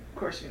kidding. Of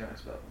course you know how to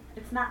spell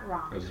It's not I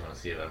wrong. just want to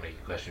see if I make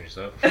you question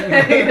yourself.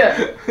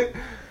 Yeah.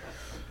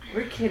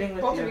 We're kidding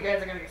with Both you. of you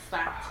guys are gonna get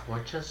slapped.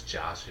 We're just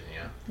joshing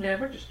you. Yeah,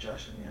 we're just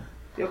joshing you.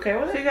 You okay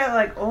with So you it? got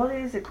like all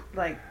these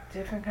like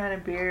different kind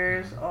of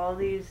beers, all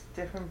these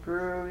different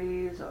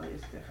breweries, all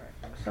these different.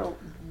 So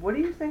what do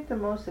you think the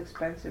most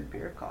expensive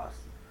beer costs?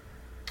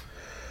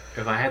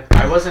 If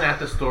I wasn't at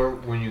the store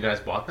when you guys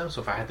bought them, so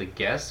if I had to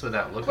guess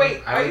without looking,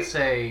 Wait, I would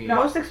say. The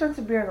most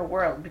expensive beer in the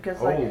world because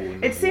like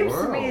in the it seems to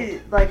world. me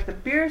like the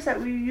beers that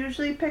we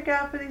usually pick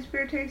out for these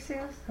beer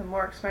tastings, the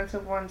more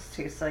expensive ones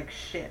taste like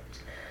shit.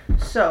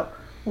 So,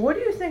 what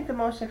do you think the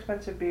most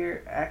expensive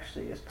beer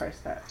actually is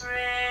priced at?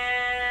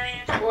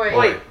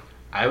 Oi.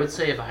 I would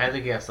say if I had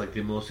to guess, like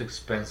the most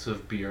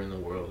expensive beer in the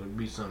world would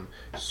be some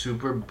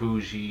super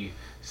bougie,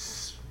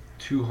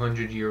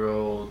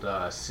 200-year-old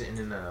sitting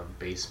in a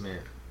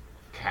basement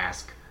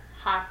cask.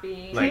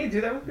 Hoppy. Like- Can you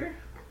do that with beer?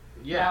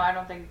 No, Yeah. I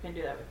don't think you can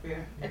do that with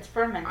beer. It's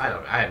fermented.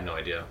 I have no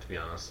idea, to be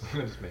honest. I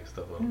just make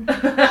stuff up.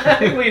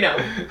 We know.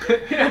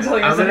 You're not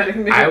telling us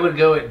anything new. I would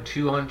go at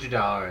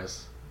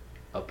 $200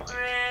 a pint.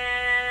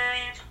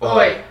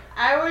 Oi.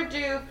 I would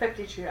do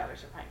 $52 a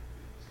pint.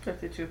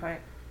 52 pint.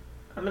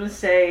 I'm gonna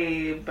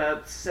say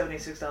about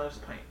 $76 a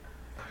pint.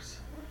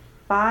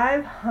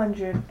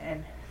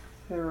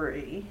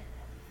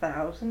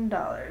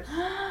 $503,000.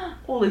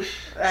 Holy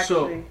shit.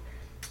 Actually,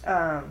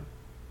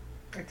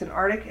 it's an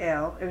Arctic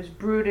ale. It was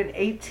brewed in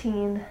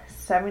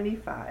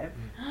 1875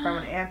 from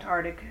an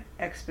Antarctic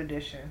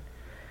expedition.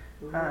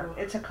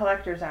 It's a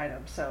collector's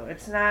item, so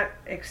it's not.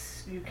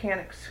 You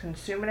can't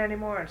consume it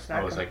anymore. It's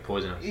not. Oh, it's like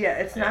poisonous. Yeah,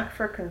 it's not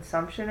for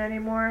consumption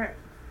anymore,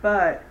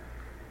 but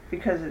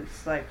because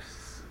it's like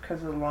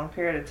because of the long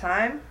period of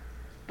time.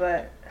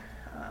 But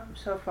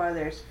so far,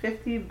 there's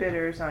 50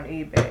 bidders on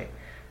eBay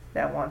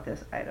that want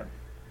this item.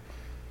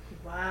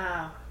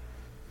 Wow.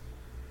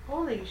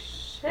 Holy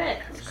shit.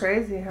 It's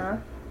crazy, huh?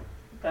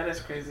 That is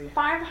crazy.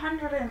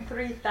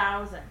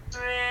 503,000.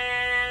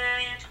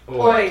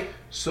 Oi.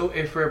 So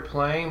if we're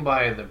playing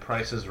by the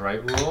Price is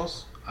Right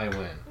rules, I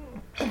win.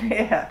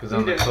 Yeah. Because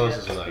I'm the You do,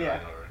 closest yeah. without Yeah.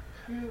 going over.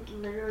 You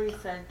literally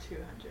said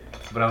 200.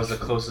 But I was the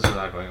closest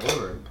without going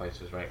over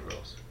Price is Right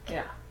rules.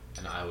 Yeah.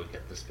 And I would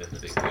get to spin the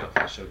big wheel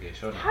for Showcase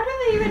Showdown. How do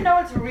they even know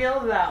it's real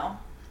though?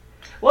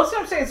 Well, that's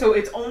what I'm saying. So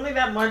it's only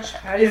that much.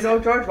 How do you know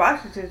George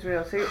Washington's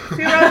real? See what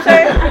I'm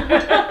saying?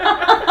 That's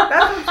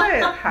what I'm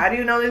saying. How do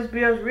you know this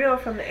beer is real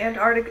from the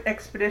Antarctic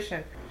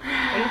expedition?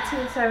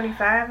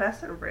 1875?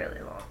 That's a really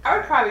long I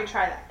would probably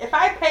try that. If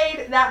I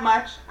paid that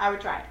much, I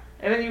would try it.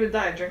 And then you would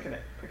die drinking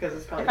it because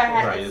it's probably. If I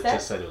had- Right, a it sip?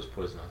 just said it was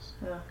poisonous.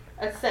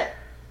 A sip.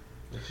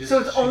 So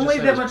it's only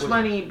that much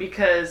money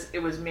because it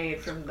was made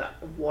from the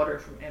water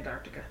from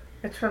Antarctica.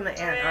 It's from the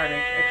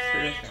Antarctic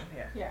expedition,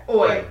 yeah. Yeah.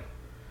 Oi.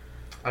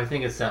 I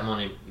think it's that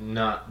money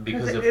not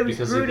because it of was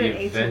because of brewed the in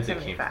event it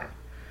came 1875. from.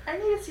 I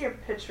need to see a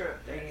picture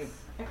of this.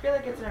 I feel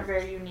like it's in a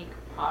very unique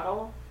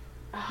bottle.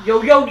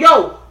 Yo, yo,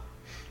 yo!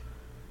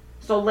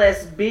 So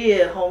less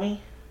beer, homie.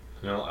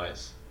 Vanilla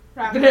ice.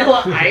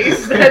 Vanilla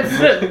ice? That's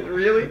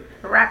really?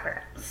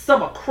 Rapper.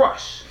 Summer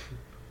crush.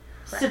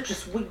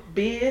 Citrus wheat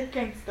beer.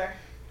 Gangster.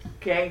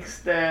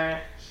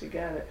 Gangster. She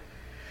got it.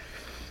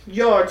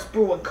 Yards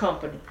Brewing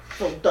Company,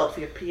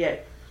 Philadelphia, PA.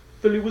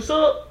 Philly, what's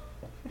up?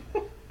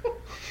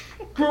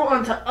 Brew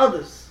unto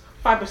others.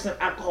 5%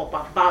 alcohol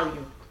by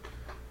volume.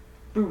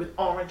 Brew with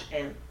orange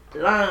and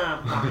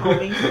lime, my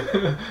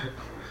homies.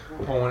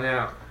 Pulling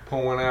out.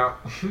 Pulling out.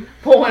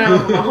 Pouring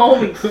out for my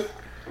homies.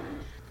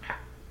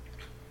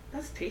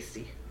 That's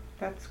tasty.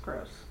 That's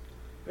gross.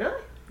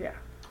 Really?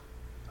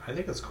 I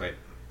think it's quite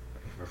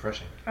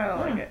refreshing. I don't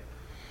like it.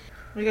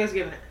 What are you guys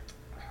giving it?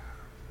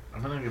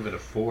 I'm gonna give it a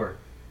 4.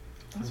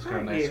 That's It's what got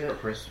a I nice gave it.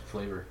 crisp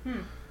flavor.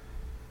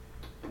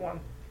 1.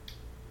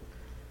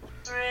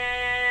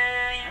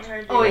 I'm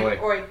gonna do Oi.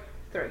 Oi.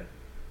 3.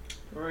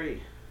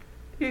 3.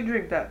 You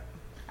drink that.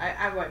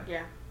 I would,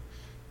 yeah.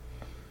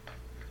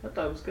 I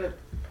thought it was good.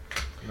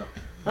 No.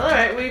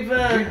 Alright, we've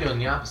You're doing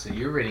the opposite.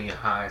 You're rating it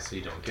high so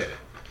you don't get it.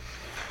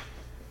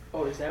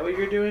 Oh, is that what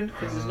you're doing?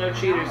 Because there's no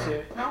cheaters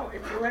here. No,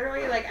 it's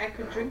literally like I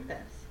could drink this.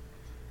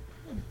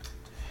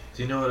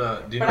 Do you know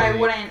what? Do you But know I the-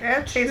 wouldn't. It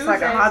tastes choose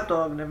like a it. hot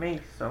dog to me,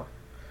 so.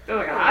 They're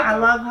like a hot I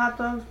dog. love hot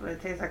dogs, but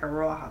it tastes like a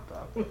raw hot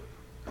dog.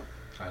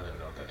 I don't even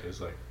know what that tastes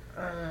like.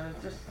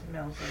 It just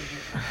smells like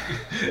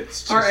it.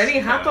 It's Are just, any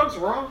hot dogs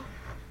raw?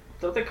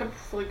 Don't they come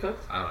fully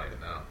cooked? I don't even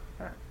know.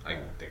 I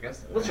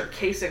guess. What's your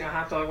casing a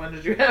hot dog? When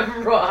did you have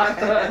a raw hot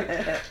dog?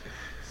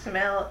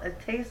 It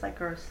tastes like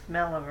a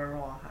smell of a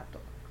raw hot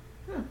dog.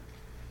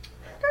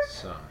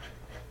 So,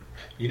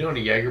 you know what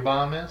a Jaeger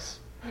bomb is?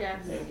 Yes.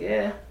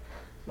 Yeah.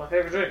 My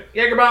favorite drink.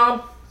 Jaeger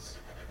bomb.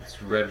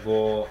 It's Red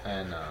Bull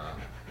and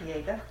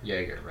Jaeger?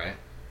 Jaeger, right?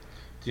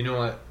 Do you know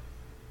what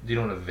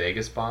a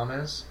Vegas bomb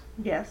is?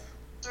 Yes.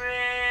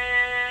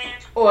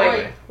 Oi.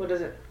 Oi. What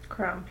is it?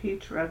 Crown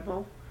Peach Red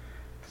Bull.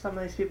 Some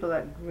of these people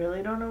that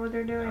really don't know what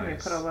they're doing,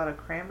 Nice. they put a lot of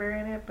cranberry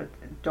in it, but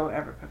don't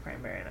ever put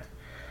cranberry in it.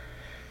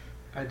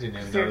 I didn't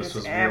even They're know this just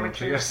was real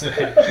until amateurs.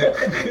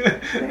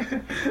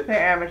 yesterday. They're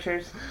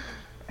amateurs.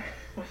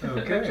 They're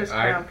Okay. just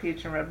Crown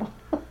Peach and Red Bull.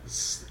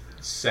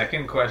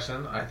 Second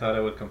question, I thought I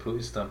would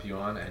completely stump you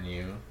on, and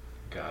you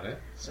got it.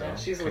 So Yeah,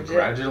 she's legit.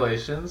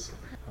 congratulations.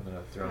 I'm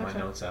gonna throw my Gotcha.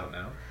 notes out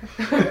now.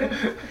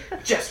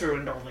 Just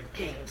ruined all the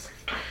games.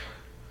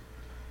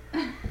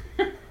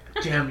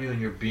 Damn you and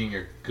your being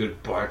your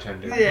good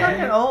bartender. Yeah. I'm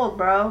fucking old,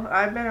 bro.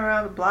 I've been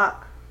around the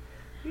block.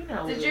 You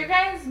know. Did you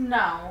guys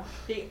know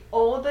the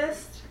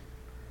oldest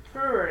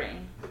brewery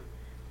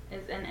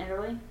is in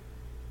Italy?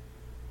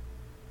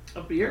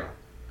 A beer?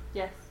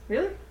 Yes.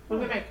 Really? What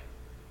do they make?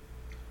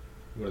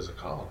 What is it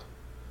called?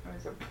 It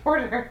was a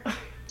porter.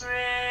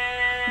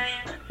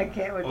 I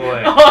can't with you.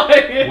 Boy. Oh,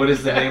 yeah. What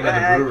is the name of the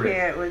I brewery?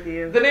 can't with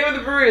you. The name of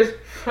the brewery is.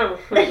 Does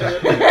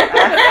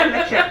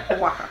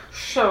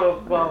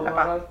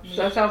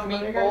that sound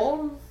familiar, guys?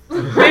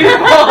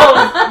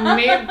 Meatballs?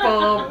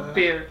 Meatball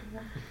beer.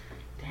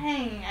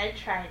 Dang, I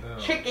tried No.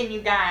 tricking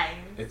you guys.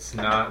 It's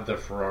not the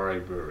Ferrari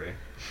brewery.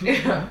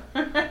 Yeah.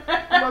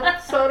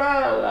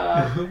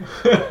 Mozzarella.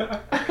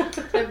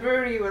 The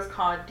brewery was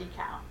called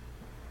Decal.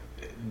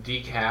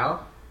 Decal?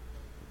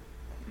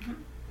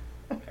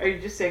 Are you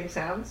just saying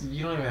sounds?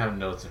 You don't even have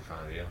notes in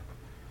front of you.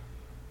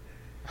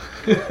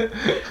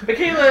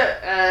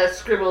 Michaela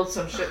scribbled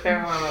some shit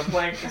down on a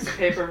blank piece of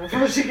paper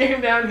before she came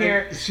down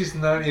here. She's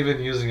not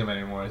even using them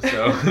anymore,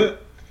 so.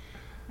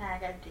 Nah, I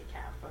got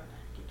decal for the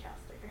decal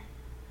sticker.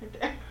 Right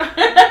there.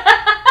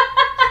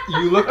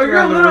 You looked Or you're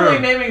around the literally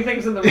room. naming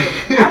things in the room.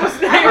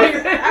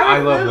 I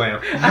love lamb.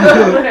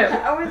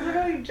 I was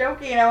literally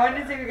joking. I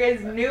wanted to see if you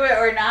guys knew it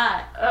or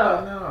not.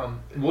 Oh. No.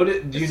 What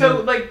do you So,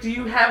 know? like, do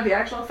you have the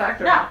actual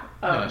fact or No. not?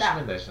 Oh. No, she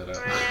made that shit up.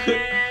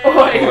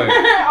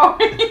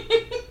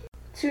 Oi.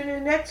 Tune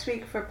in next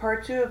week for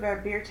part 2 of our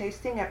beer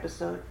tasting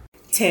episode.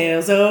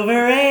 Tales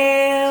over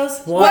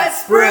ales.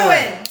 What's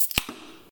brewing?